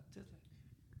realises that, do they?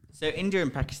 So India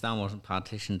and Pakistan wasn't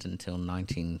partitioned until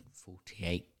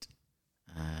 1948.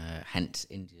 Hence,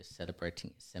 India's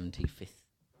celebrating its 75th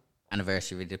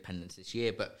anniversary of independence this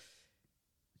year. But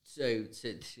so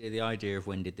the idea of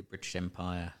when did the British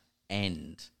Empire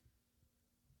end?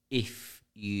 If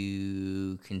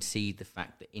you concede the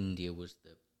fact that India was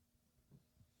the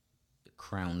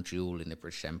crown jewel in the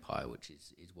British Empire, which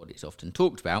is what it's often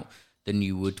talked about, then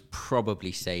you would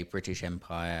probably say British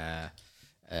Empire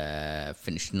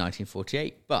finished in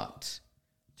 1948. But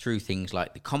through things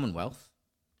like the Commonwealth,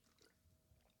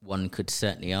 one could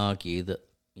certainly argue that,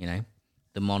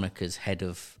 the monarch as head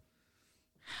of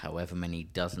however many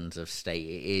dozens of state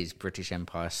it is, British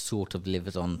Empire sort of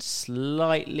lives on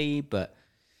slightly, but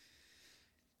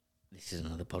this is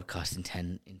another podcast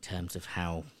in terms of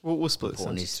how We'll split this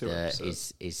important into 2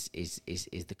 episodes.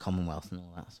 is the Commonwealth and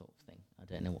all that sort of thing. I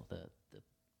don't know what the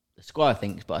Squire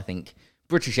thinks, but I think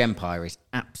British Empire is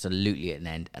absolutely at an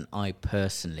end, and I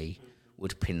personally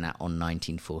would pin that on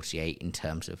 1948 in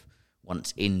terms of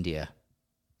once India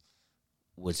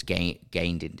was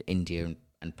gained India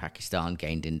and Pakistan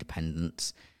gained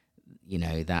independence.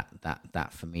 That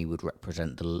for me would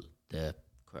represent the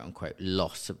quote unquote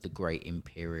loss of the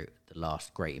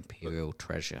last great imperial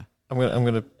treasure. I'm gonna.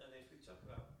 And if we talk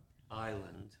about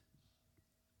Ireland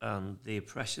and the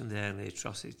oppression there and the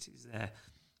atrocities there,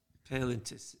 pale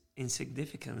into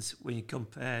insignificance when you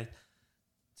compare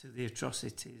to the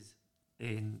atrocities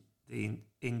in the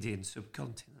Indian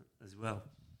subcontinent as well.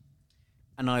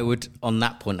 And on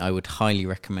that point, I would highly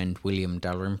recommend William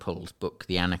Dalrymple's book,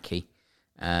 The Anarchy,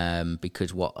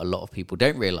 because what a lot of people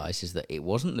don't realise is that it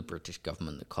wasn't the British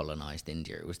government that colonised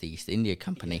India; it was the East India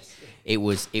Company.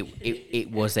 Yes.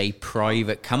 It was a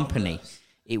private company.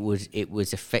 It was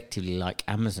effectively like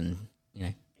Amazon,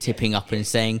 tipping up and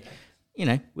saying,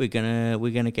 we're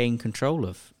gonna gain control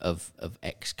of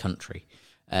X country.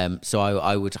 So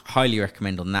I would highly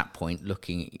recommend on that point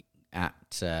looking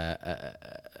at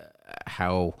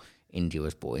how India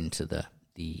was brought into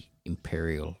the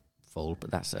imperial fold.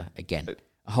 But that's a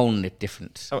whole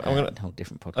different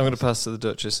podcast. I'm going to pass to the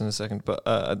Duchess in a second, but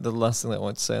the last thing that I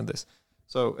want to say on this.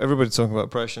 So everybody's talking about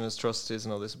oppression, atrocities,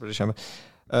 and all this British Empire,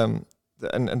 and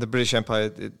the British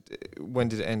Empire. When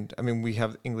did it end? I mean, we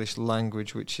have English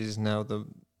language, which is now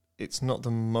it's not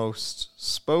the most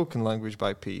spoken language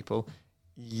by people,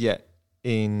 yet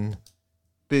in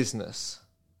business,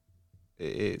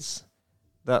 it is.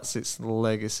 That's its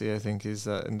legacy, I think, is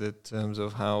that in the terms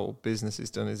of how business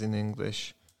is done is in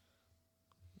English.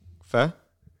 Fair?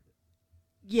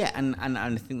 Yeah, and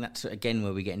I think that's, again,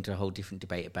 where we get into a whole different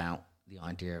debate about the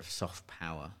idea of soft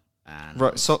power. And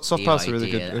right, soft power is a really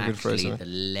good phrase. The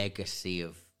legacy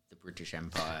of the British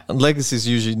Empire. And legacy is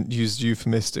usually used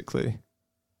euphemistically.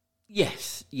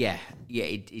 Yes,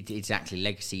 exactly.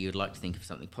 Legacy, you'd like to think of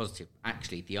something positive.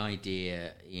 Actually, the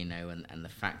idea, and the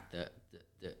fact that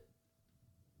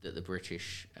the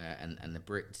British and the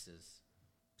Brits, as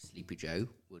Sleepy Joe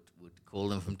would call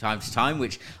them from time to time,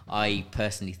 which I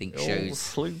personally think shows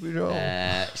Sleepy Joe.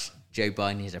 Joe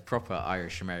Biden is a proper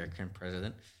Irish-American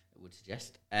president, I would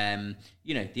suggest.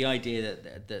 The idea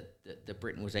that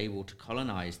Britain was able to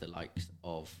colonise the likes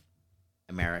of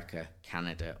America,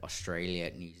 Canada,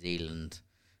 Australia, New Zealand.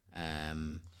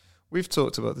 We've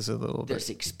talked about this a little bit.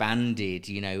 That's expanded,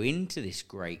 into this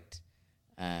great,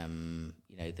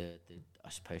 I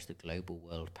suppose the global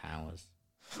world powers.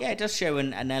 Yeah, it does show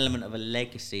an element of a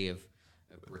legacy of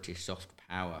British soft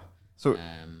power. So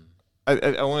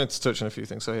I wanted to touch on a few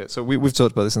things. So we've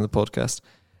talked about this in the podcast.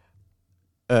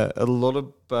 A lot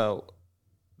about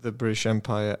the British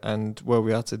Empire and where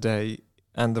we are today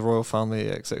and the royal family,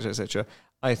 etc.,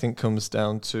 I think comes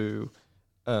down to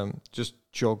just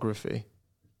geography,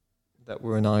 that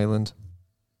we're an island.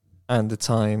 and the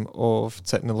time of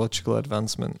technological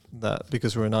advancement, that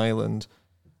because we're an island,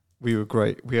 we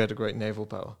had a great naval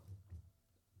power,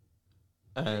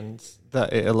 and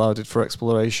that it allowed it for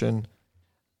exploration,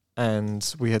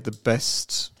 and we had the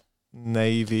best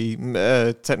navy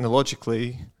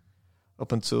technologically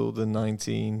up until the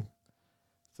 1930s,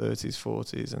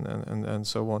 40s, and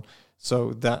so on.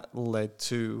 So that led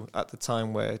to, at the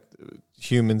time where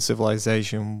human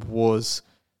civilization was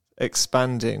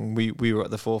expanding, we were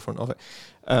at the forefront of it.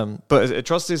 But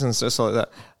atrocities and stuff like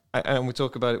that, and we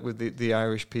talk about it with the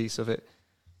Irish piece of it,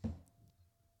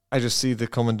 I just see the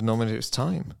common denominator is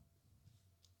time.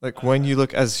 Like when you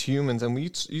look as humans, and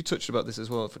you touched about this as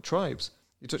well for tribes.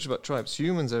 You touched about tribes.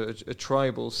 Humans are a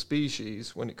tribal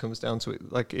species when it comes down to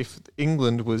it. Like if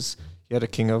England was, you had a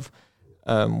king of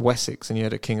Wessex, and you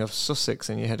had a king of Sussex,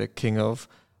 and you had a king of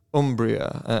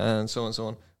Umbria, and so on and so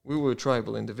on. We were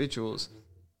tribal individuals.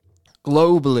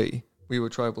 Globally, we were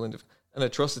tribal individuals. And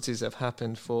atrocities have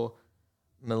happened for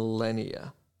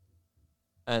millennia.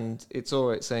 And it's all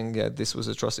right saying, yeah, this was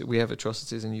atrocity. We have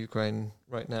atrocities in Ukraine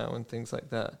right now and things like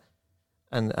that.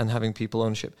 And having people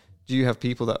ownership. Do you have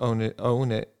people that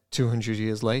own it 200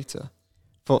 years later?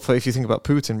 For if you think about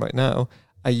Putin right now,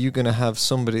 are you going to have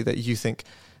somebody that you think,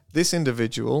 this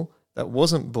individual that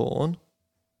wasn't born,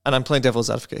 and I'm playing devil's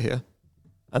advocate here,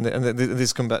 and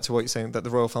this come back to what you're saying, that the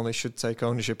royal family should take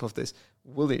ownership of this.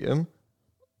 William,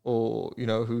 or, you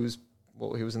know, he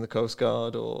was in the Coast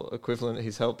Guard or equivalent,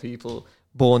 he's helped people,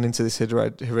 born into this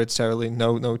hereditarily,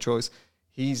 no choice.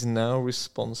 He's now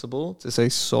responsible to say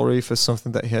sorry for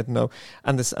something that he had no.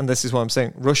 And this is what I'm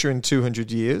saying. Russia in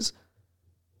 200 years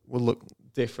will look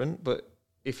different, but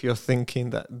if you're thinking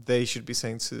that they should be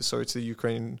saying sorry to the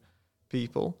Ukrainian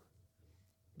people,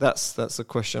 that's the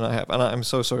question I have. And I'm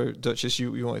so sorry, Duchess,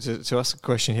 you wanted to ask a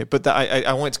question here, but that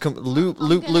I wanted to come loop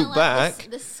back.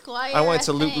 I wanted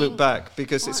to loop back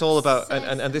because it's all about,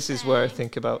 and this is where I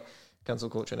think about cancel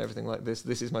culture and everything like this.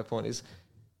 This is my point, is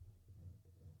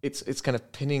it's kind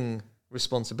of pinning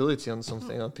responsibility on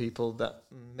something on people that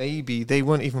maybe they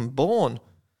weren't even born.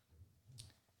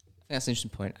 I think that's an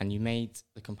interesting point, and you made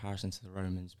the comparison to the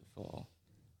Romans before,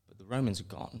 but the Romans are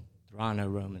gone. There are no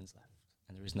Romans left,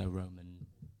 and there is no Roman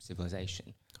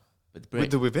civilization. But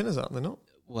They're within us, aren't they not?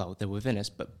 Well, they're within us,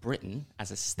 but Britain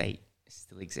as a state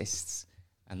still exists,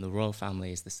 and the royal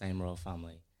family is the same royal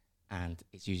family, and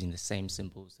it's using the same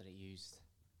symbols that it used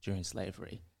during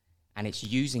slavery, and it's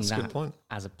using that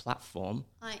as a platform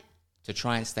to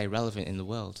try and stay relevant in the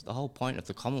world. The whole point of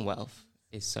the Commonwealth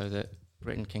is so that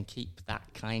Britain can keep that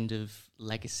kind of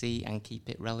legacy and keep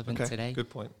it relevant today. Good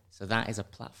point. So that is a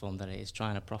platform that it is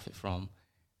trying to profit from,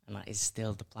 and that is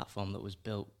still the platform that was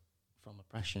built from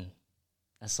oppression.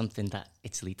 That's something that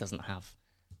Italy doesn't have.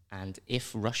 And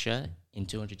if Russia in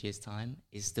 200 years' time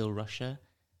is still Russia,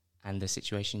 and the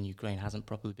situation in Ukraine hasn't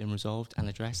properly been resolved and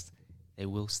addressed, they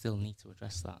will still need to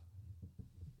address that.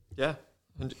 Yeah,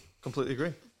 completely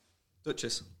agree.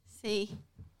 Duchess. See.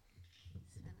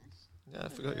 Yeah, I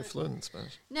forgot you're fluent in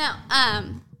Spanish. No,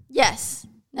 yes.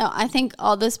 No, I think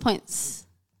all those points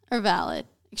are valid,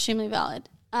 extremely valid.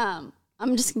 I'm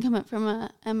just going to come up from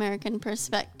an American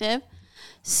perspective.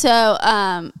 So,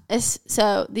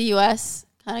 so the U.S.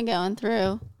 kind of going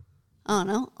through, I don't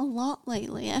know, a lot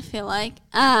lately, I feel like.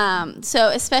 So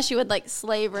especially with like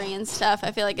slavery and stuff,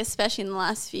 I feel like especially in the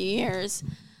last few years,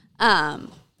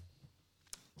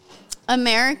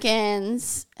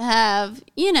 Americans have,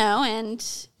 you know,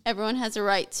 and everyone has a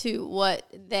right to what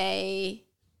they,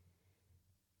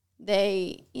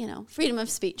 you know, freedom of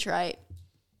speech, right?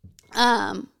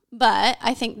 But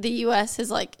I think the U.S.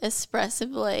 has like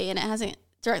expressively, and it hasn't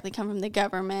directly come from the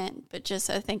government, but just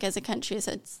I think as a country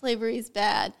said slavery is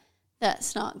bad.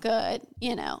 That's not good.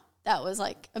 You know, that was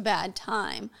like a bad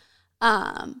time.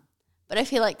 But I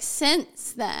feel like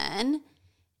since then,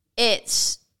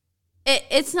 it's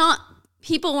not,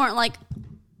 people weren't like,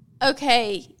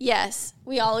 okay, yes,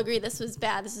 we all agree this was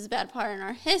bad. This is a bad part in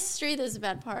our history. This is a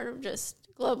bad part of just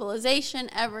globalization,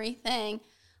 everything.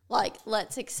 Like,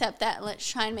 let's accept that. Let's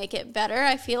try and make it better.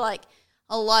 I feel like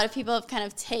a lot of people have kind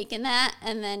of taken that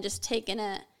and then just taken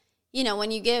it, you know,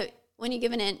 when you give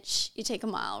an inch, you take a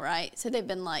mile, right? So they've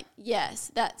been like,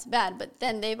 yes, that's bad. But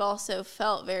then they've also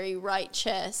felt very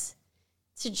righteous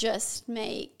to just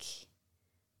make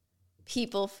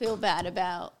people feel bad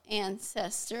about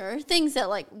ancestor, things that,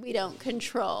 like, we don't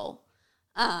control.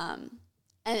 And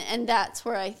that's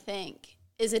where I think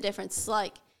is a difference.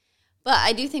 Like, but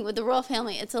I do think with the royal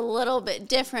family, it's a little bit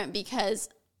different because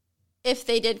if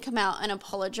they did come out and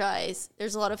apologize,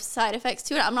 there's a lot of side effects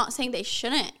to it. I'm not saying they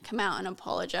shouldn't come out and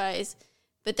apologize,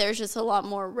 but there's just a lot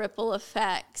more ripple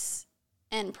effects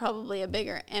and probably a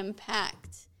bigger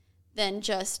impact than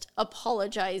just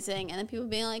apologizing and then people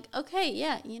being like, okay,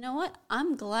 yeah, you know what?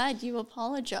 I'm glad you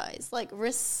apologized. Like,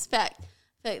 respect. I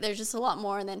feel like there's just a lot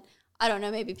more. And then, I don't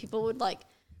know, maybe people would, like,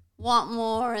 want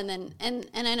more. And then, and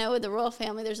I know with the royal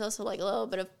family, there's also, like, a little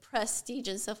bit of prestige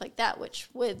and stuff like that, which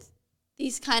with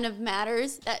these kind of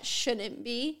matters, that shouldn't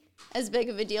be as big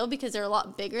of a deal because they're a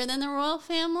lot bigger than the royal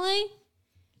family.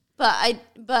 But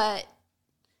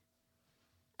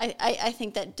I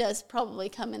think that does probably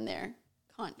come in there.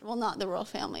 Well, not the royal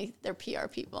family, they're PR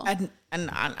people. And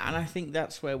I think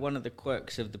that's where one of the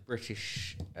quirks of the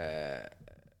British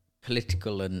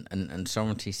political and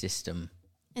sovereignty system.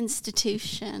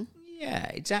 Institution. Yeah,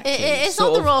 exactly. It's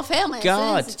not the royal family, it's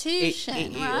an institution,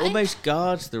 it right? almost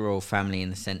guards the royal family in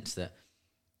the sense that,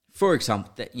 for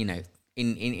example, that, you know,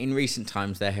 in recent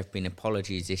times there have been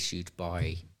apologies issued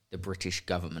by the British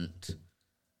government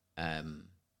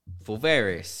for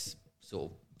various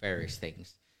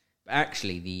things. But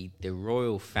actually, the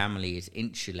royal family is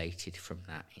insulated from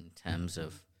that in terms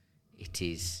of it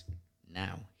is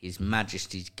now His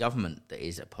Majesty's government that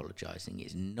is apologising.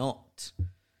 It's not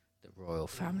the royal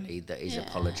family that is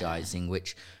apologising,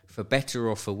 which, for better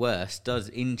or for worse, does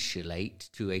insulate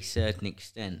to a certain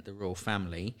extent the royal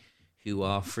family, who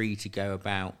are free to go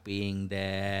about being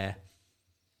their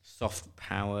soft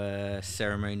power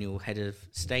ceremonial head of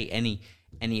state.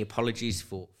 Any apologies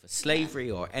for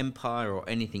slavery or empire or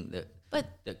anything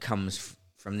that comes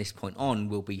from this point on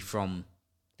will be from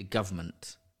the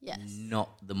government,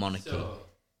 not the monarchy. So,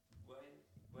 when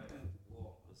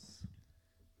was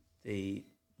the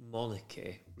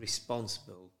monarchy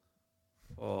responsible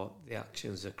for the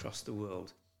actions across the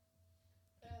world?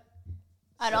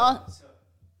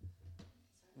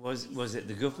 Was it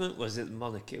the government? Was it the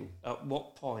monarchy? At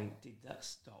what point did that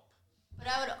stop? But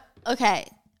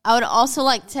I would also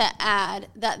like to add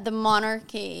that the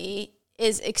monarchy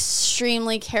is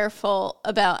extremely careful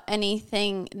about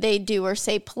anything they do or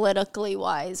say politically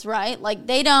wise, right? Like,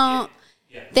 they don't,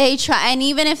 they try, and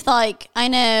even if, like, I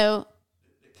know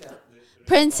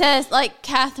Princess, like,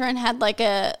 Catherine had like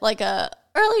a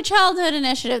early childhood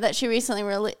initiative that she recently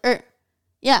released,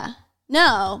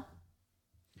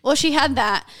 well, she had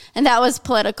that, and that was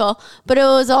political, but it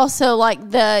was also like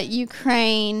the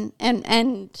Ukraine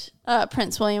and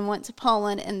Prince William went to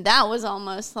Poland, and that was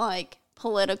almost like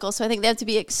political. So I think they have to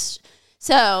be.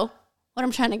 So what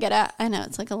I'm trying to get at, I know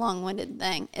it's like a long-winded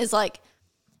thing, is like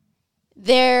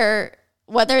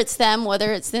whether it's them,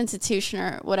 whether it's the institution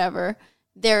or whatever,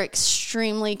 they're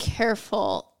extremely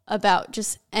careful about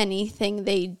just anything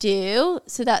they do.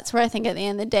 So that's where I think at the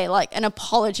end of the day, like, an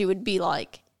apology would be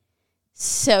like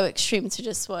so extreme to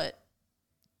just what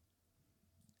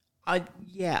I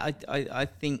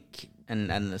think, and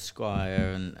the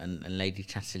Squire and Lady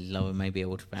Chatterley Lower may be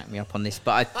able to back me up on this,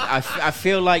 but I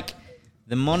feel like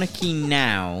the monarchy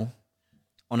now,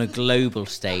 on a global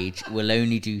stage, will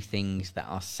only do things that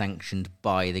are sanctioned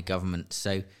by the government.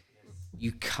 So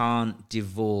you can't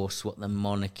divorce what the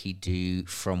monarchy do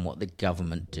from what the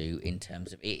government do in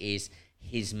terms of it is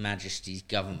His Majesty's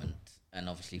government, and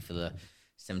obviously for the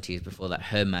 70 years before that,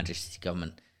 Her Majesty's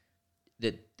government.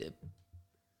 The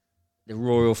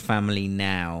royal family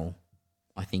now,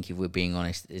 I think, if we're being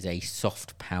honest, is a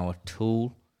soft power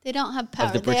tool. They don't have power.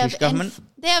 Of the British government.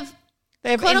 They have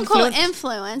quote unquote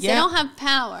influence. Yeah. They don't have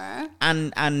power.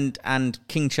 And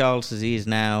King Charles, as he is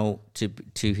now,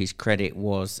 to his credit,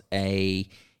 was a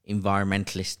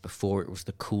environmentalist before it was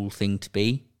the cool thing to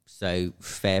be. So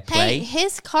fair play. Hey,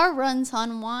 his car runs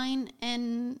on wine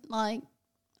and like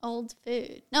old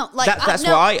food. No, like that's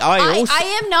why I also.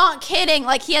 I am not kidding.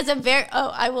 Like, he has a very.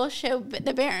 Oh, I will show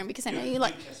the Baron because I know you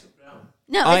like.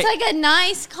 No, it's like a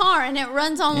nice car and it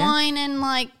runs on wine and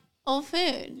like old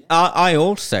food. I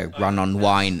also run on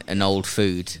wine and old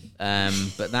food,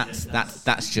 but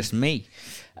that's just me.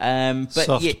 But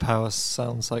soft power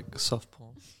sounds like soft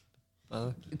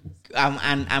porn.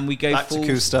 And we go back to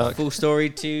Koo Stark. Full story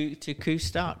to Koo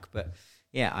Stark. But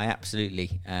yeah, I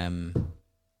absolutely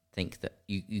think that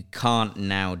you can't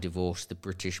now divorce the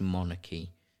British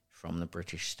monarchy from the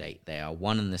British state. They are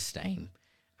one and the same,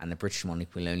 and the British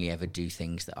monarchy will only ever do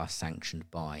things that are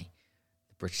sanctioned by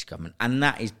the British government, and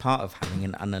that is part of having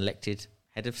an unelected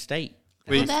head of state.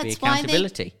 That's why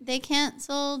they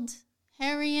cancelled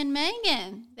Harry and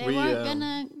Meghan. They weren't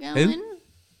gonna go in.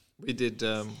 We did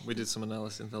some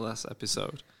analysis in the last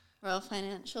episode. Royal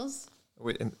Financials.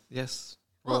 Yes.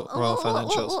 Royal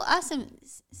Financials. We'll ask them,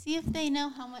 see if they know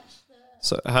how much.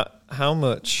 So how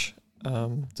much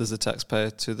does the tax pay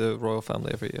to the royal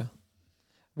family every year?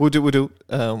 We'll do.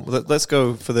 Let's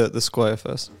go for the Squire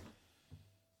first.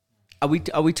 Are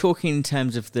we talking in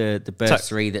terms of the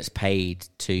bursary that's paid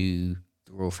to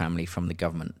the royal family from the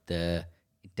government, the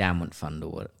endowment fund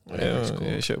or whatever it's called?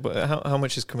 Yeah, sure. But how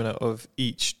much is coming out of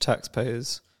each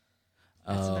taxpayer's?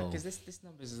 Because this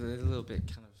number is a little bit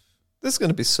kind of. There's going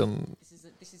to be some.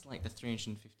 This is like the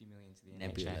 350 million to the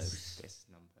Nebulous. NHS. This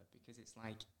number, because it's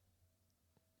like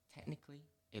technically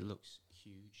it looks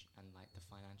huge, and like the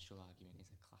financial argument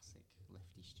is a classic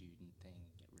lefty student thing.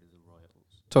 Get rid of the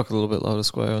royals. Talk a little bit louder,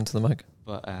 Squire, onto the mic.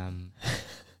 But I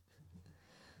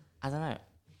don't know.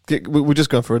 We're just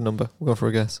going for a number. We're going for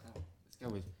a guess. Let's go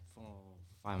with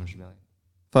 500 million.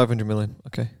 500 million.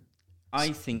 Okay.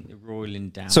 I think the royal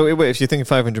endowment. So wait, if you're thinking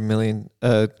 500 million,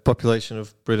 population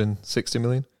of Britain 60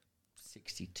 million.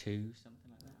 62,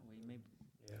 something like that. Maybe.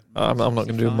 I'm not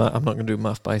going to do math. I'm not going to do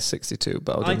math by 62,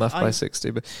 but I'll do math by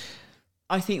 60. But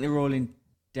I think the royal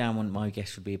endowment, my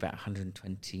guess would be about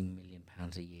 120 million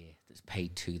pounds a year that's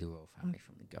paid to the royal family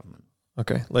from the government.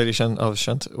 okay, Lady what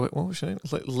was your name?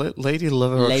 Lady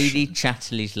Lover. Lady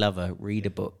Chatterley's lover. Read a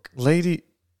book. Lady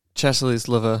Chatterley's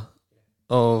lover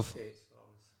of.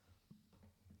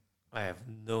 I have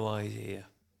no idea.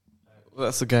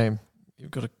 That's the game.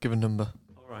 You've got to give a number.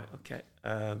 All right, okay.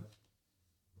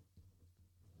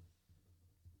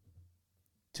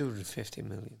 250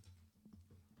 million.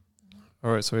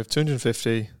 All right, so we have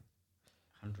 250.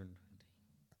 120.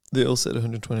 They all said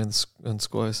 120, and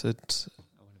Squire said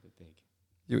I went a bit big.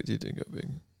 you didn't go big.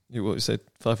 You said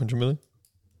 500 million.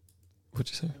 What'd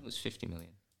you say? It was 50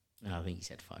 million. No, I think he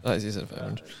said 5. You said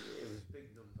 500.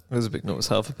 It was a big number. It was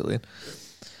half a billion.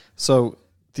 So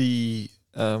the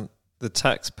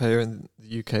taxpayer in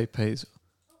the UK pays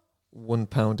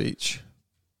 £1 each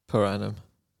per annum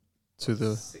to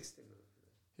the.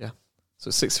 Yeah, so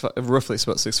 65. Roughly, it's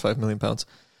about £65 million.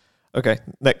 Okay,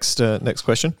 next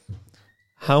question.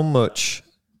 How much?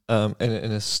 In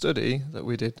a study that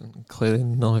we did, and clearly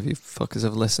none of you fuckers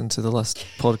have listened to the last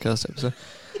podcast episode.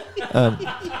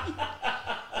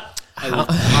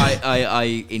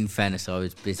 I in fairness, I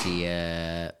was busy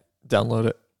Download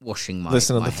it. washing my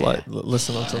Listen on my the flight. hair.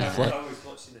 Listen on the flight. I was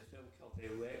watching a film called The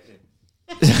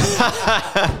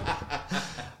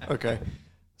Awakening. Okay,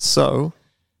 so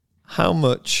how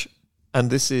much? And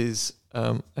this is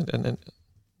and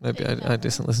maybe I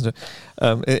didn't listen to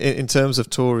it. In terms of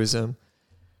tourism,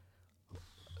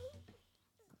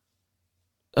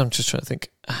 I'm just trying to think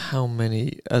how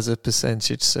many, as a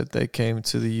percentage, said they came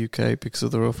to the UK because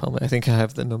of the royal family. I think I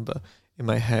have the number in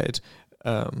my head,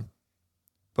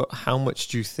 but how much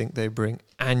do you think they bring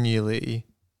annually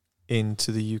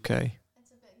into the UK?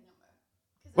 That's a big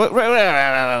number.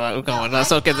 Wait, come on,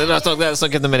 let's not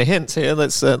give them any hints here.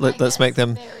 Let's make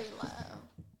them. Very low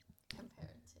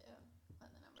compared to what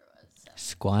the number was. So.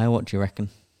 Squire, what do you reckon?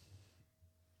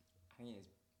 I think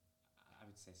I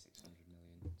would say 600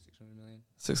 million. 600 million.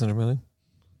 600 million.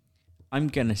 I'm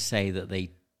gonna say that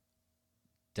they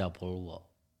double what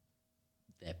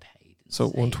they're paid. and So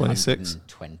say 126?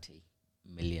 120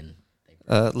 million.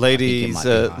 Ladies, might be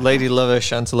higher. Lady Lover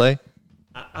Chantelet.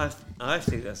 I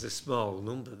think that's a small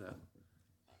number, though.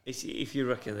 If you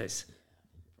reckon this,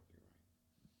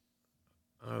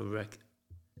 I reckon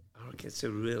it's a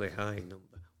really high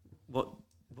number.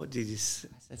 What did you say?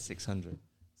 I said 600.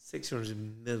 600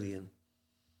 million.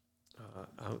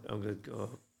 I'm going to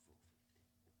go.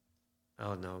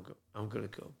 Oh no, I'm going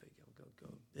to go big. I'm going to go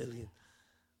a billion.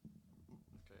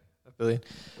 A billion.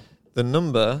 The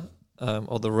number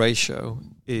or the ratio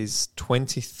is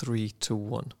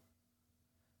 23-1.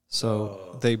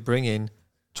 So they bring in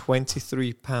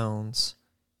 £23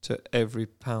 to every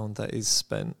pound that is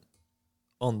spent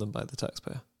on them by the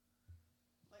taxpayer.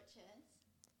 Which is?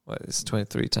 Well, it's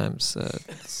 23 times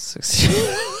 60.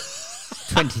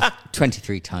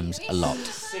 23 times a lot.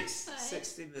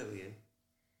 60 million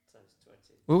times 20.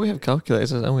 Well, we have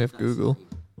calculators and we have Google.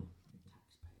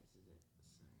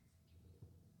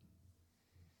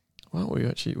 Well,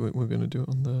 we're going to do it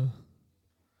on the.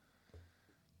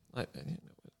 We did it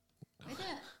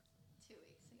 2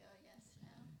 weeks ago, I guess,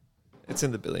 now. It's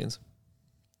in the billions.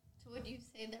 So would you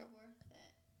say they're worth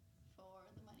it for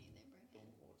the money they bring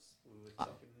in? We were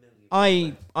talking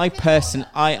million.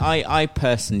 I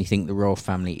personally think the royal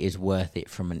family is worth it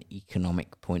from an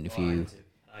economic point of view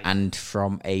and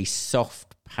from a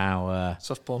soft power,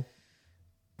 Soft porn.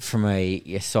 from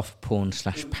a soft porn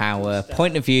 / power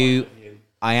point of view.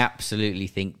 I absolutely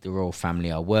think the royal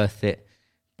family are worth it,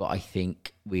 but I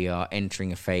think we are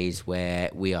entering a phase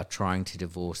where we are trying to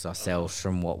divorce ourselves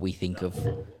from what we think of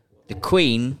the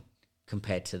Queen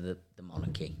compared to the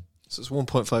monarchy, So it's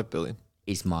 1.5 billion.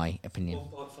 is my opinion.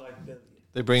 1.5 billion.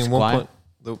 They bring in Squire?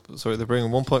 They're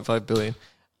bringing 1.5 billion,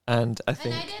 and I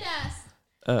think And I did ask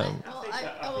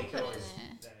I will put it in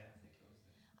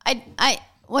there. I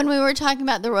when we were talking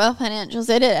about the Royal Financials,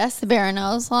 I did ask the Baron.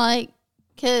 I was like,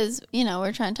 because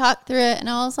we're trying to talk through it, and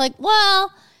I was like,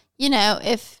 well,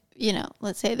 if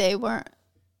let's say they weren't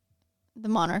the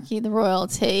monarchy, the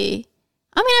royalty.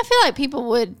 I mean, I feel like people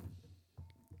would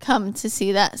come to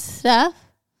see that stuff,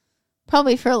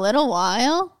 probably for a little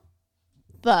while,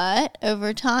 but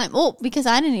over time, because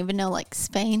I didn't even know like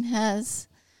Spain,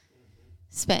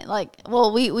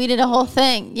 we did a whole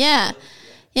thing, yeah,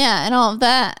 and all of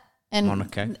that, and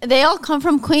Monaco. They all come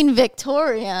from Queen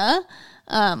Victoria.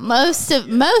 Most of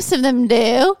them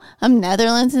do.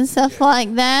 Netherlands and stuff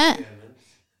like that.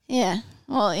 Yeah.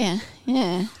 Well, yeah.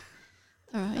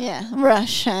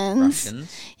 Russians.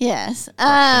 Yes.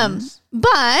 Russians.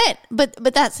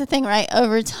 But that's the thing, right?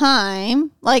 Over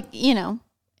time, like, in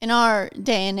our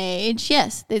day and age,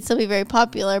 yes, they'd still be very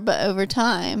popular, but over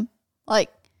time, like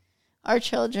our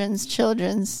children's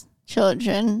children,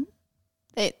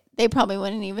 they probably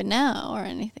wouldn't even know or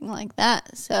anything like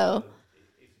that. So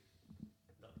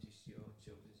Not just your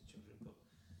children's children, but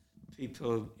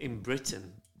people in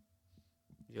Britain,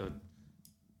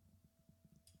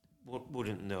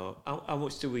 wouldn't know. How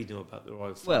much do we know about the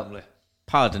royal family? Well,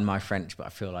 pardon my French, but I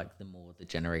feel like the more the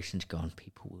generations go on,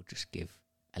 people will just give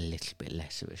a little bit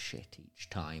less of a shit each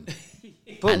time.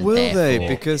 But And will they? therefore-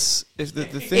 Because if the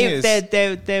thing If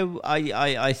is,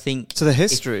 I think to the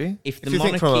history, if the you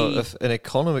think from monarchy- an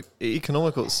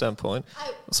economical standpoint,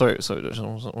 sorry, one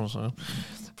second.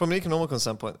 From an economical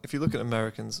standpoint, if you look at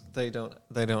Americans, they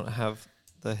don't have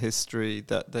the history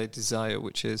that they desire,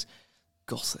 which is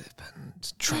gossip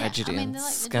and tragedy they and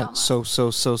like the drama.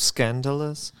 so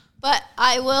scandalous. But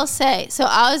I will say, so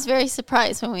I was very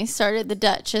surprised when we started the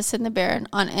Duchess and the Baron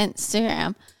on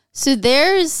Instagram. So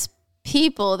there's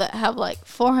people that have like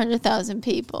 400,000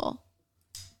 people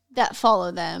that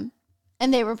follow them,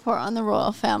 and they report on the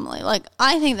royal family. Like,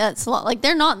 I think that's a lot. Like,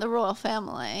 they're not the royal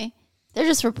family. They're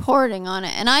just reporting on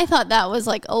it. And I thought that was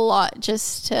like a lot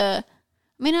just to,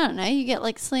 I mean, I don't know. You get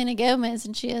like Selena Gomez,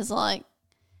 and she has like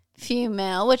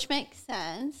female, which makes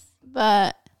sense.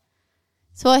 But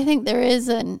so I think there is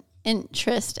an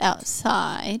interest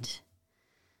outside.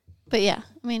 But yeah,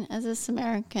 I mean, as us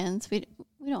Americans, we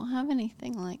don't have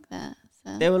anything like that.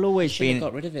 So there will always Should have be.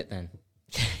 got rid of it then.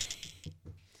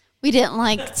 we didn't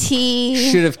like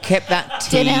tea. Should have kept that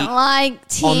tea. Didn't like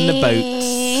tea on the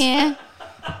boats.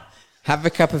 Have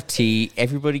a cup of tea.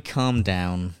 Everybody calm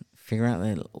down. Figure out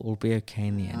that it'll all be okay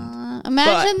in the end.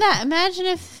 Imagine that.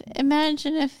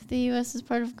 Imagine if the U.S. is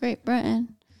part of Great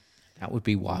Britain. That would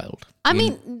be wild. I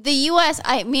mean, the U.S.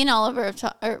 Me and Oliver,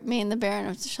 me and the Baron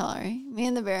of Sorry, me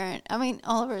and the Baron. I mean,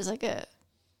 Oliver is like a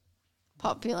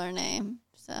popular name,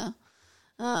 so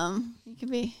you could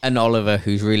be. And Oliver,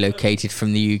 who's relocated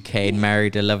from the UK and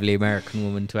married a lovely American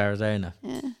woman to Arizona.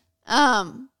 Yeah.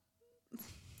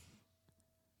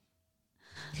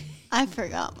 I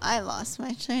forgot. I lost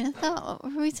my train of thought.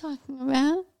 What were we talking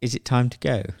about? Is it time to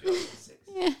go?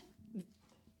 Yeah.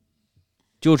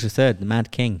 George III, the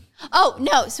Mad King. Oh,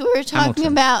 no. So we were talking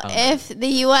Hamilton. about Oh. if the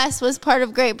U.S. was part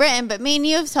of Great Britain, but me and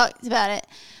you have talked about it.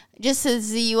 Just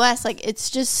as the U.S., like, it's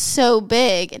just so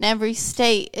big. In every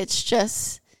state, it's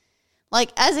just,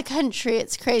 like, as a country,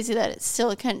 it's crazy that it's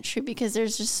still a country because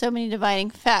there's just so many dividing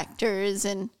factors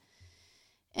and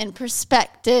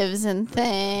perspectives and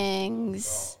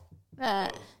things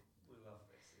that,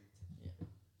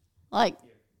 like,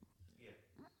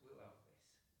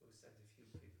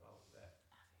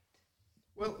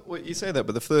 Well, you say that,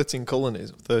 but the 13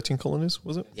 colonies,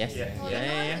 was it? Yes.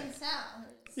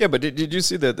 Yeah, but did you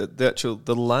see that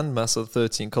the landmass of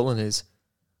 13 colonies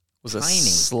was a Tiny.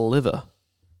 sliver?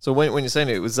 So when you're saying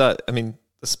it was that, I mean,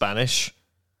 the Spanish,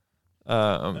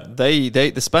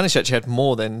 the Spanish actually had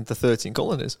more than the 13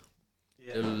 colonies.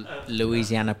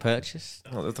 Louisiana Purchase.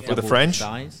 With the Double French,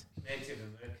 size. Native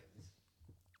Americans.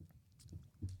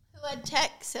 who had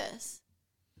Texas?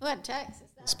 Who had Texas?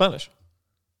 Spanish.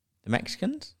 The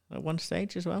Mexicans at one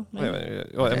stage as well. maybe?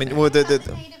 Wait. Well, I mean, well, the Native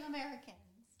Americans.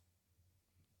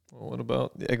 well, what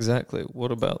about exactly?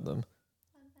 What about them?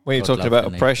 When you're God talking love about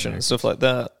the oppression Native and stuff like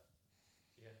that.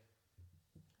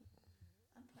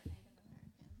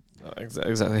 Oh,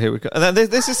 exactly. Here we go. And then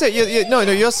this is it. No,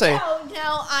 you're saying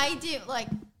No, I do. Like,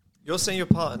 you're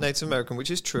part Native American,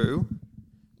 which is true.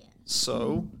 Yeah.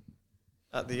 So,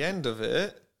 at the end of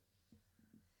it,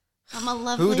 I'm a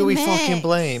lovely who do we mix. fucking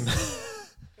blame?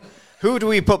 Who do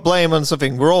we put blame on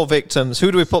something? We're all victims.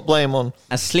 Who do we put blame on?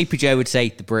 As Sleepy Joe would say,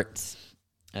 the Brits.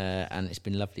 And it's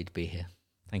been lovely to be here.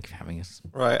 Thank you for having us.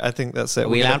 Right, I think that's it. Are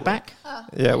we allowed back? Oh,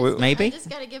 Yeah, I Maybe. just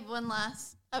got to give one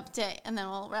last update, and then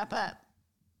we'll wrap up.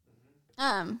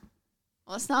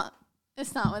 Well,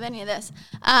 it's not with any of this.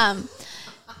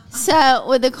 So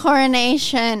with the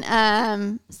coronation,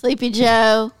 Sleepy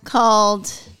Joe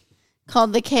called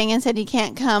the king and said he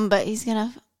can't come, but he's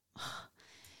gonna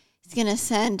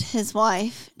send his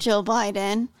wife Jill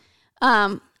Biden.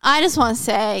 I just want to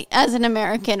say, as an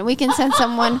American, we can send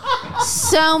someone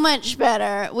so much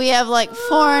better. We have like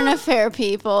foreign affair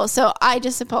people, so I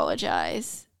just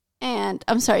apologize, and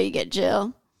I'm sorry you get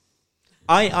Jill.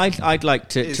 I'd like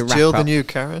to Is wrap Jill up. the new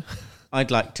Kara?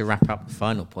 I'd like to wrap up the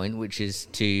final point, which is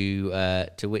to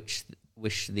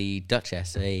wish the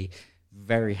Duchess a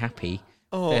very happy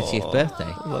 30th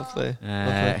birthday. Lovely.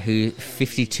 Who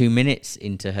 52 minutes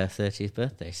into her 30th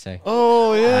birthday. So,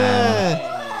 Oh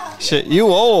yeah. Shit, you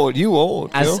old, Jill.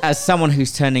 as someone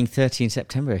who's turning 30 in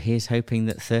September, here's hoping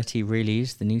that 30 really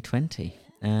is the new 20.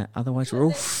 Otherwise, we're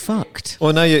all fucked.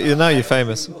 Well, now you're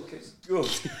famous.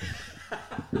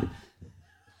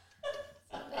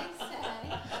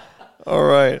 All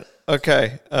right.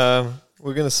 Okay.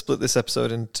 We're gonna split this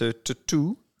episode into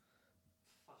two.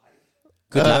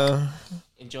 Good luck.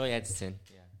 Enjoy editing.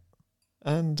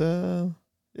 Yeah. And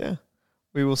yeah,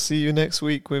 we will see you next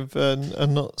week with a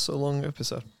not so long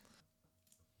episode.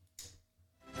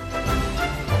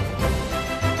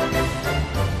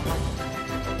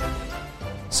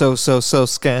 So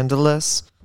scandalous.